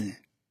sun.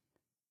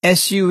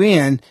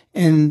 S-U-N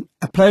in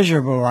a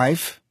pleasurable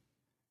life,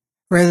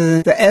 rather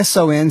than the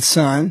S-O-N,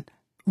 son,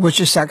 which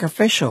is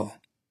sacrificial.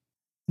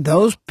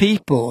 Those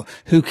people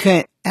who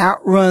can't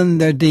outrun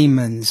their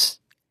demons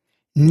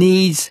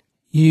needs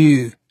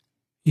you,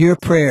 your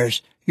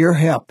prayers, your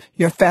help,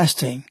 your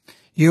fasting,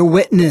 your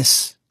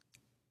witness.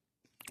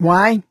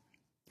 Why?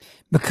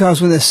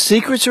 Because when the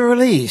secrets are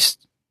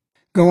released,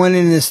 going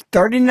in this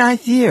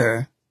 39th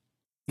year,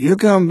 you're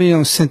going to be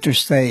on center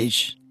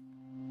stage.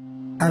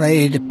 Our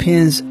Lady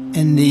depends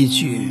and needs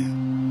you.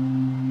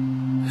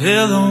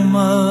 Hello,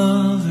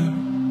 Mother.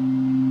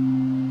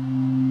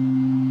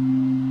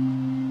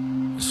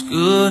 It's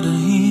good to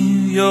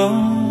hear your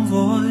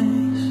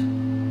voice.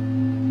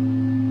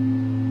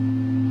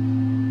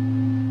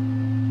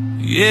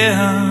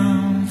 Yeah,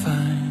 I'm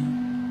fine.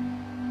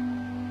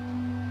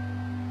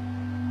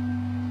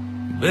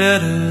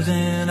 Better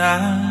than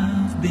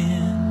I've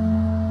been.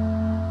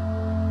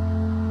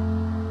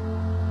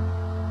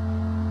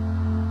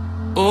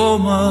 Oh,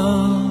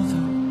 Mother,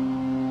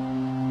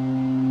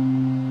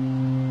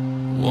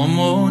 one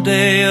more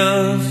day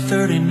of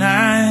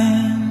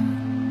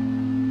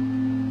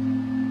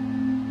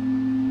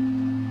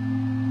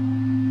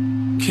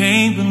 39.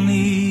 Can't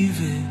believe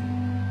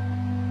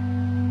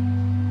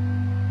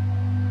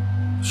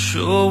it.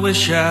 Sure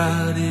wish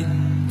I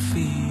didn't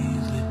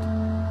feel it.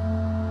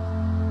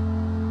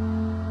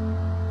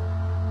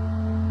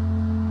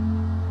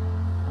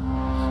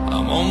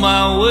 I'm on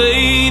my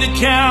way to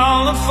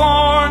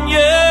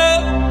California.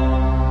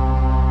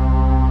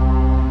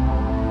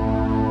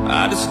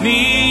 I just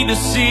need to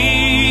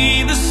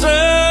see the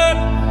sun.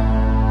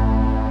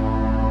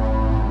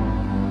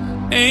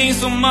 Ain't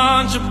so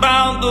much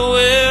about the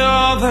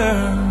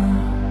weather,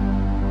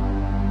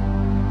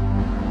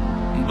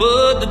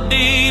 but the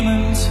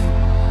demons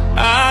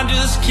I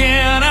just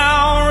can't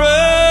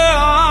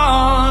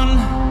outrun.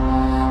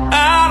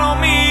 I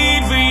don't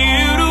need for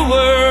you to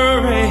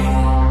worry.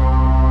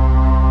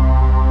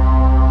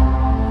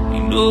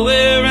 You know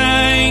where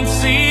I ain't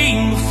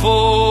seen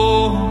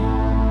before.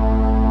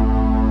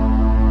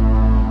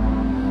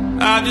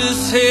 I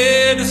just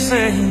had to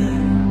say,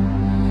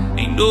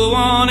 ain't no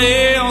one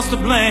else to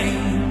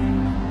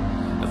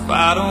blame if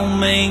I don't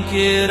make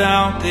it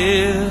out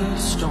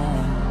this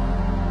storm.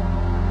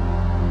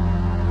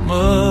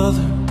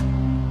 Mother,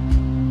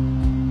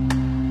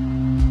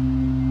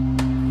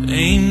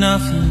 ain't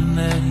nothing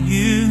that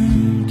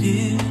you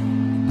did,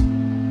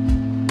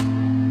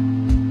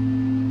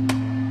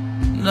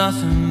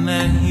 nothing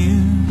that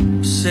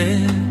you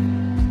said,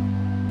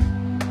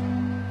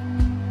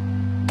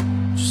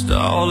 just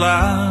all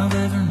I've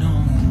ever known.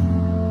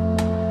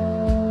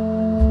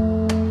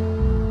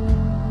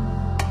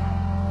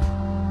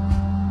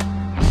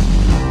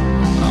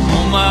 I'm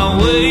on my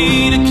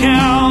way to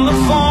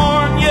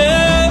California.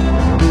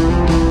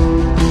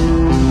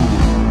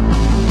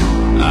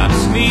 I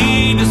just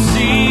need to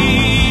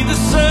see the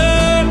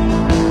sun.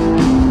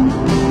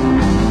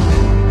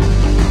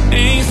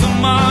 Ain't so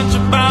much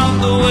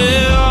about the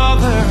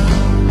weather,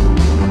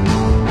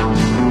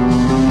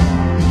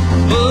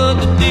 but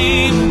the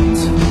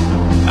demons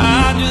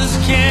I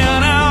just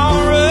can't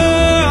outrun.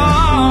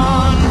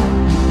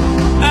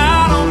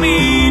 I don't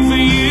need for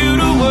you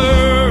to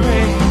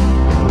worry.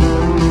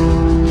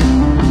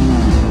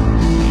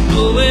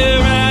 Go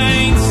where I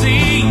ain't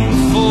seen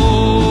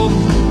before.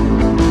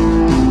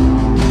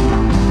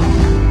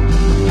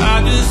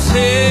 I just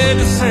had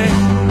to say,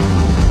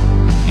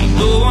 ain't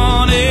no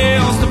one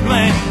else to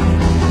blame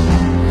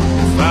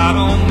if I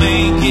don't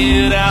make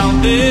it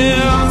out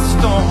this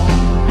storm.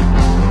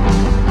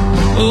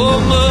 Oh,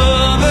 mother.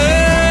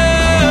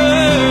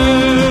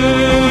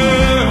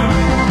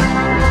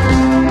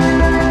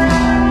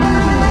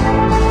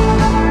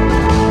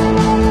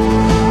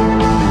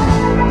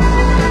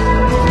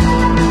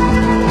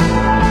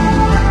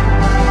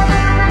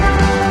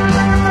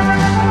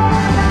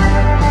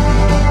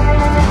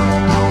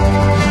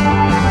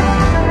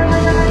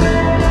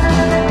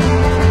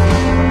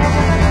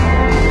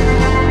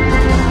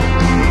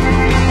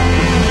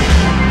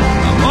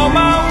 I'm on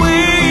my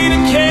way to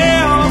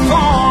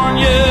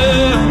California.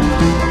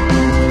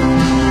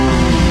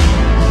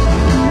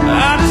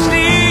 I just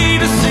need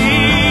to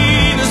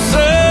see the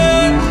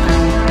sun.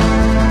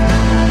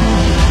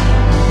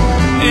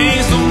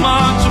 Ain't so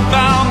much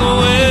about the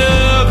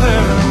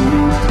weather,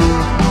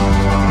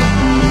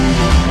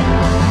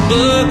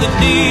 but the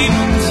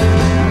demons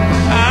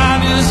I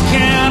just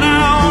can't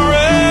outrun.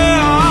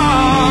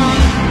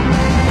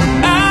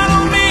 I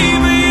don't need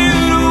for you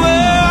to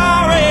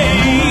worry.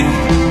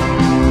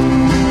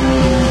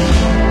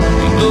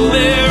 Go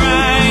where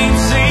I ain't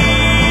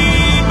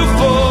seen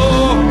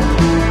before.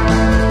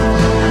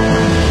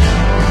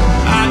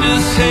 I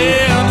just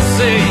had to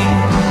say,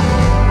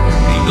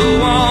 ain't no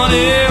one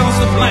else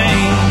to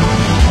blame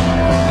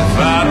if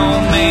I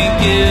don't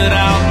make it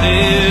out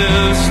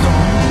this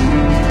storm.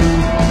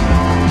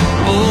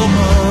 Oh,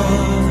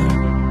 mother,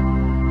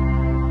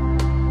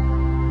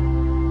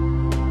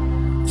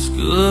 it's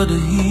good to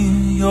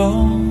hear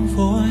your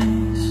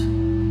voice.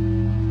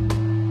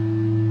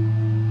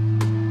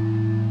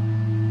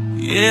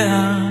 Yeah,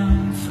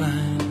 I'm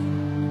fine,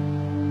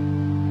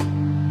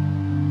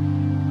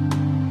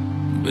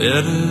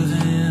 better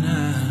than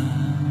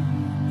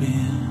I've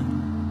been.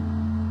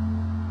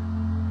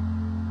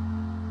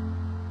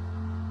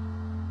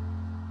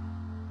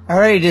 I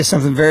already did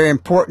something very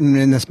important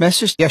in this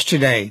message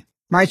yesterday.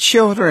 My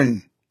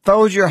children,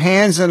 fold your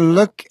hands and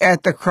look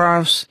at the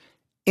cross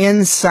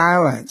in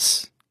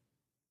silence.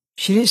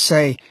 She didn't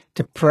say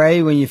to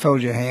pray when you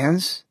fold your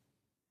hands.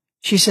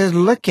 She said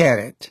look at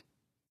it.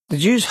 The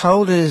Jews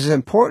hold it as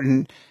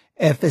important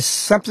if it's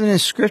something in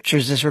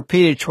scriptures that's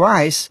repeated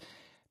twice.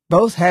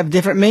 Both have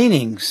different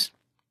meanings.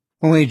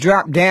 When we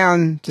drop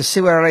down to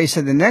see what Our Lady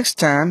said the next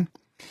time,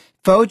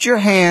 fold your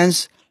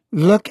hands,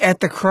 look at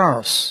the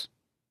cross.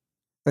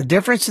 The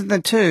difference in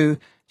the two,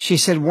 she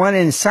said one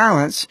in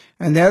silence,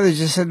 and the other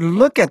just said,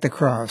 look at the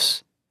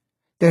cross.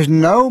 There's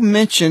no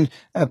mention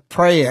of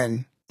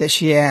praying that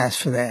she asked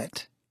for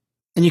that.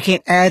 And you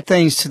can't add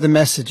things to the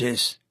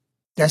messages.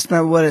 That's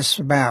not what it's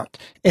about.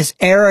 It's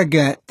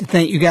arrogant to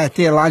think you got to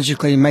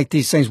theologically make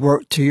these things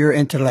work to your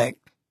intellect.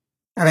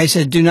 And they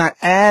said, do not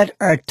add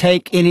or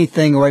take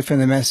anything away from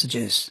the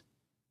messages.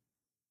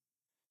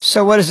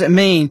 So what does it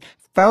mean?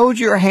 Fold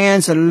your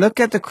hands and look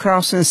at the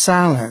cross in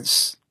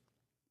silence.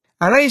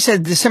 Our Lady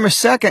said December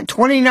 2nd,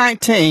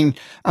 2019,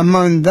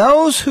 among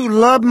those who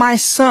love my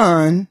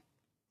son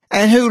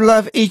and who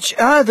love each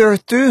other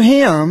through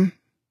him,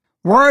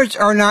 words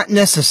are not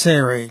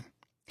necessary.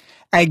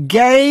 A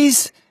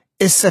gaze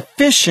is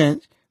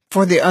sufficient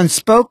for the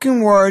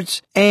unspoken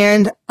words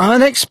and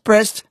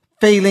unexpressed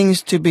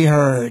feelings to be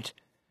heard.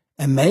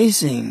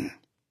 Amazing.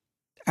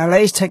 Our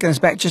Lady's taken us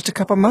back just a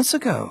couple months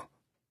ago.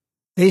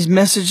 These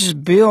messages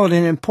build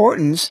in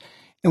importance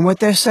in what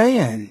they're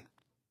saying.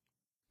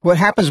 What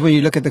happens when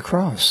you look at the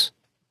cross?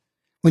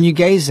 When you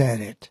gaze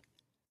at it?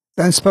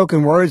 The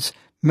unspoken words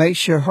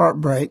makes your heart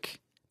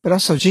break, but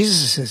also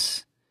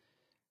Jesus's,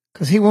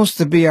 because he wants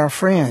to be our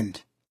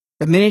friend.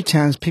 But many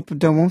times people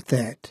don't want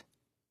that.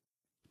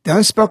 The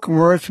unspoken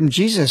word from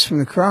Jesus from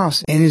the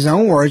cross, in his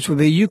own words, would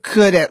be, you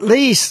could at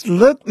least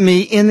look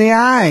me in the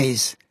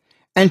eyes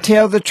and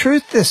tell the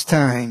truth this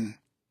time.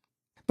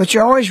 But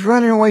you're always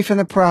running away from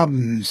the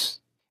problems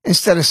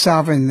instead of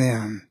solving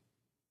them.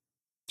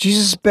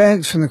 Jesus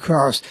begs from the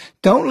cross,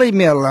 don't leave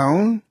me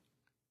alone.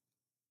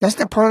 That's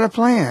not part of the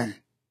plan.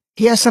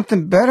 He has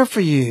something better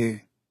for you.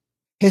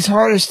 His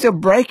heart is still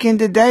breaking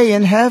today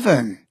in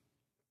heaven.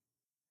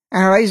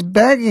 And he's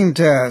begging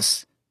to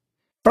us,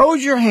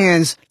 fold your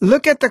hands,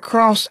 look at the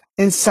cross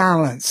in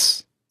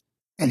silence.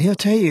 And he'll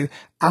tell you,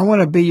 I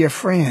want to be your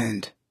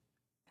friend.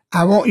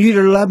 I want you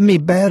to love me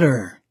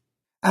better.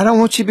 I don't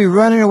want you to be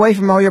running away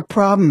from all your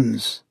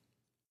problems.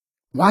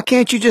 Why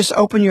can't you just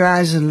open your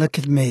eyes and look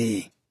at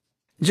me?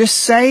 Just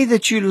say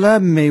that you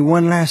love me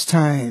one last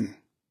time.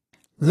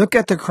 Look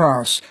at the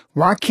cross.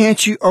 Why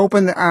can't you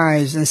open the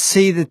eyes and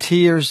see the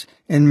tears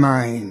in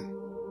mine?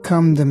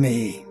 Come to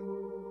me.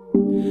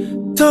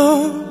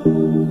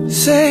 Don't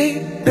say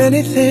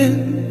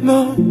anything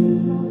more.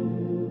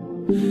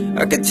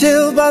 I could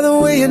tell by the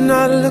way you're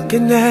not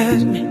looking at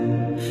me,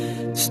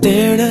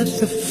 staring at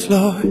the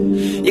floor.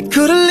 You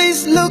could at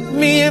least look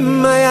me in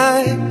my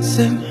eyes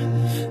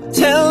and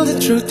tell the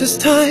truth this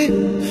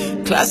time.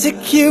 Classic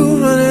you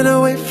running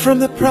away from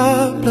the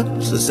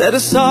problems instead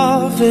of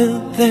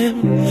solving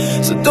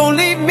them. So don't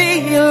leave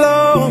me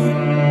alone.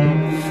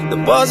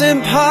 That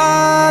wasn't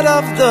part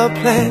of the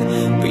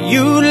plan for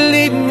you to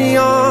lead me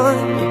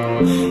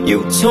on.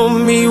 You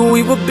told me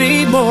we would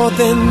be more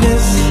than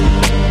this.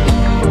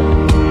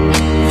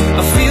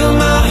 I feel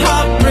my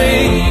heart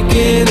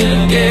breaking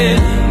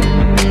again.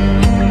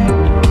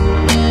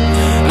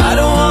 I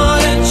don't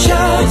wanna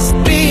just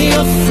be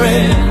a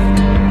friend.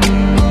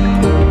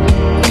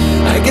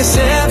 I guess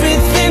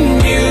everything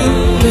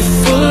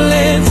beautiful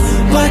ends.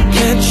 Why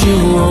can't you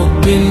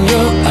open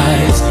your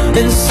eyes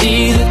and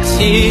see the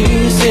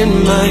tears in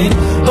mine?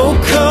 Oh,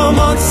 come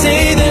on,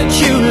 say that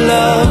you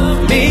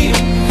love me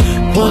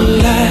one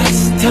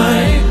last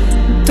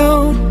time.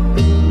 Don't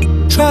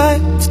try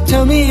to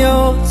tell me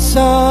you're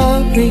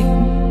sorry.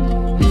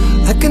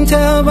 I can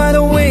tell by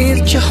the way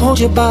that you hold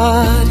your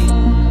body.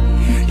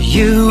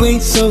 You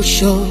ain't so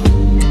sure.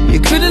 You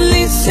could at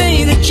least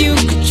say that you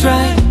could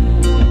try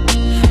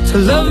to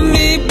love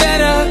me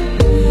better.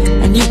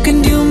 And you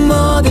can do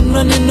more than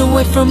running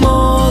away from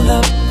all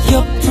of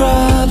your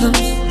problems.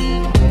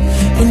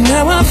 But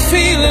now I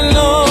feel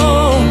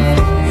alone.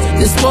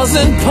 This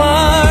wasn't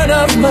part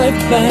of my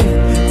plan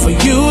for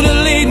you to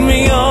lead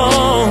me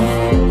on.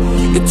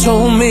 You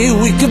told me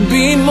we could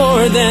be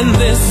more than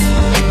this.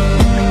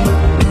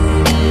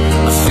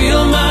 I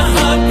feel my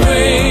heart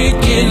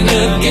breaking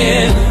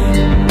again.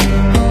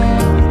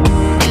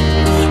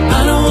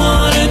 I don't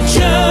wanna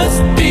just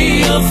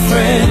be a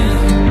friend.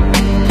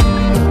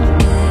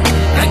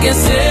 I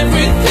guess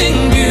everything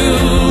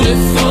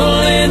beautiful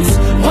ends.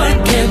 Why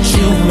can't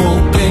you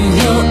open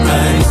your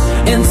eyes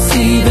and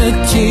see the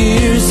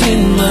tears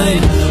in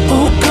mine?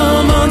 Oh,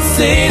 come on,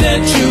 say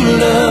that you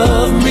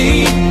love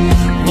me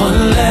one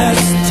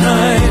last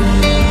time.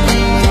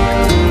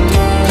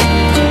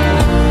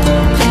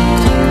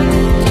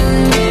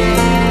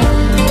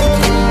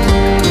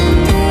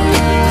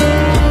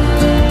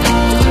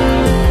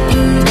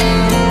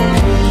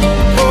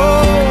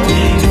 Oh,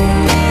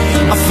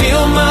 I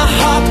feel my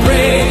heart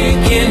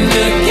breaking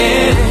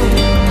again.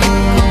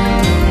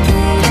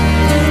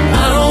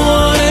 I don't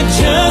wanna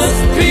just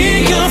be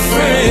your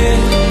friend.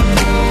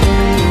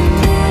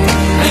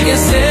 I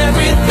guess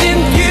everything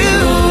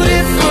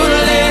beautiful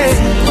is.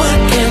 Why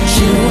can't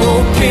you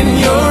open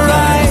your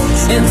eyes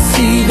and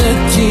see the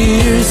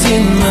tears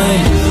in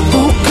mine?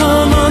 Oh,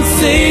 come on,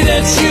 say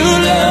that you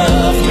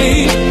love me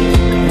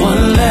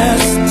one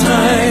last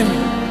time.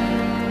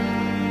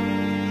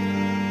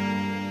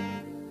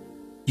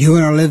 You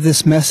want to live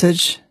this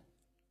message?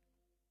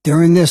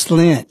 During this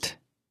Lent,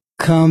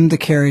 come to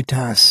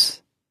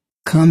Caritas.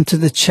 Come to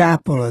the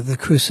chapel of the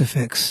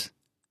crucifix,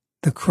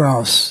 the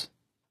cross.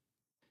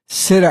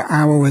 Sit an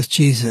hour with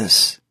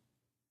Jesus.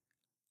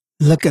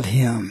 Look at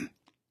him.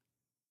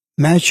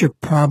 Match your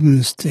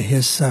problems to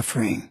his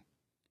suffering.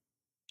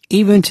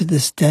 Even to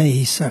this day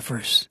he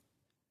suffers.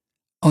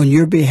 On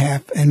your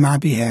behalf and my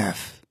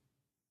behalf.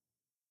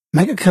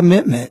 Make a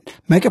commitment.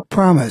 Make a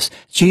promise.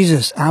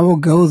 Jesus, I will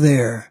go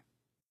there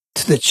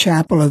to the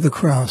chapel of the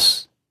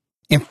cross.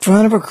 In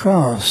front of a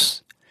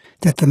cross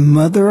that the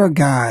Mother of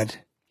God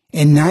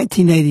in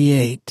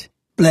 1988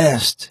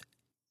 blessed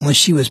when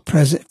she was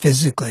present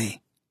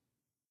physically.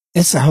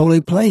 It's a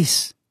holy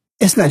place.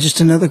 It's not just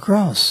another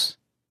cross.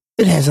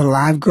 It has a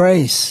live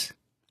grace.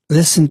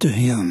 Listen to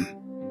him.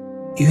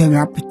 You have an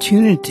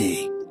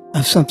opportunity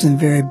of something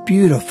very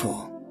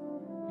beautiful,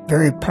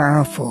 very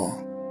powerful,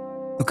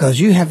 because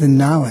you have the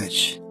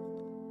knowledge.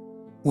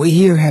 We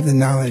here have the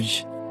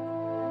knowledge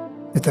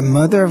that the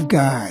Mother of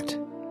God,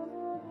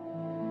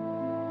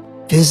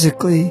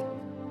 physically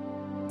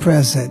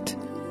present,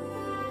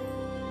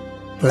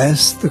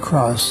 bless the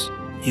cross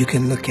you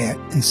can look at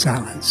in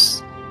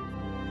silence.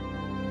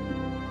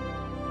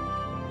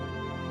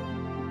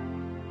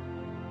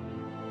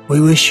 We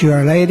wish you,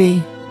 Our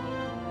Lady.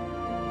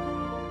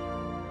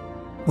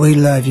 We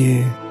love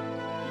you.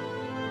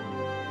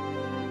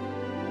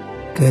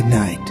 Good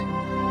night.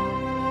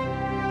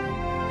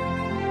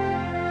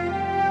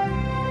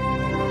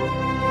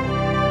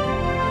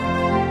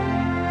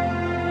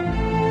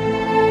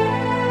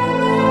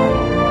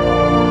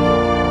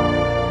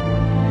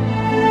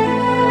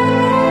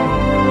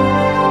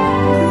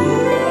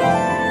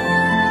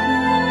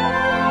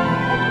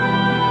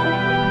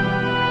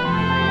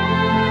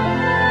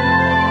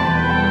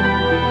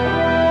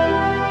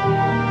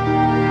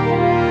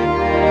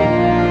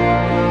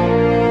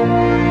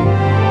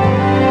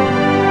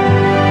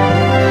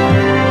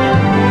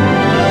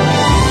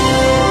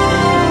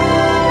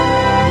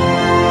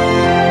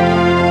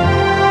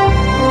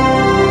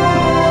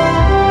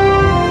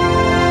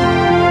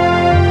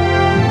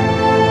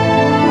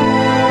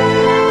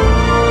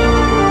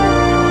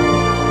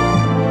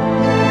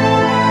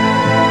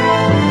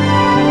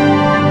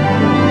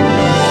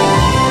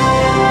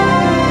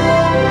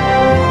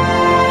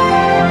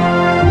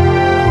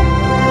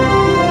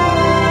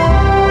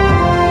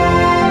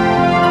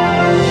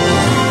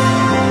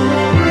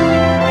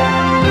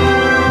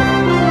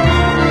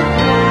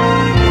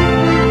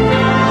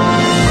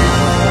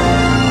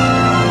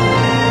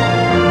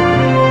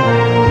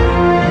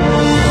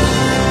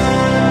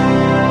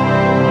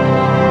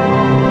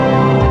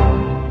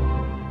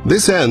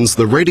 This ends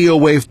the Radio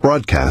Wave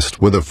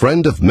broadcast with a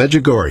Friend of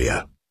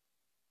Medjugorje.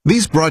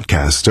 These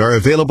broadcasts are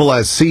available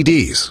as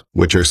CDs,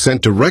 which are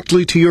sent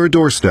directly to your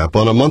doorstep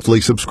on a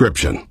monthly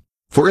subscription.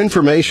 For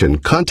information,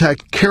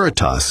 contact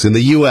Caritas in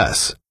the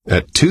U.S.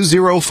 at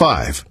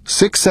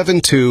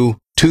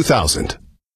 205-672-2000.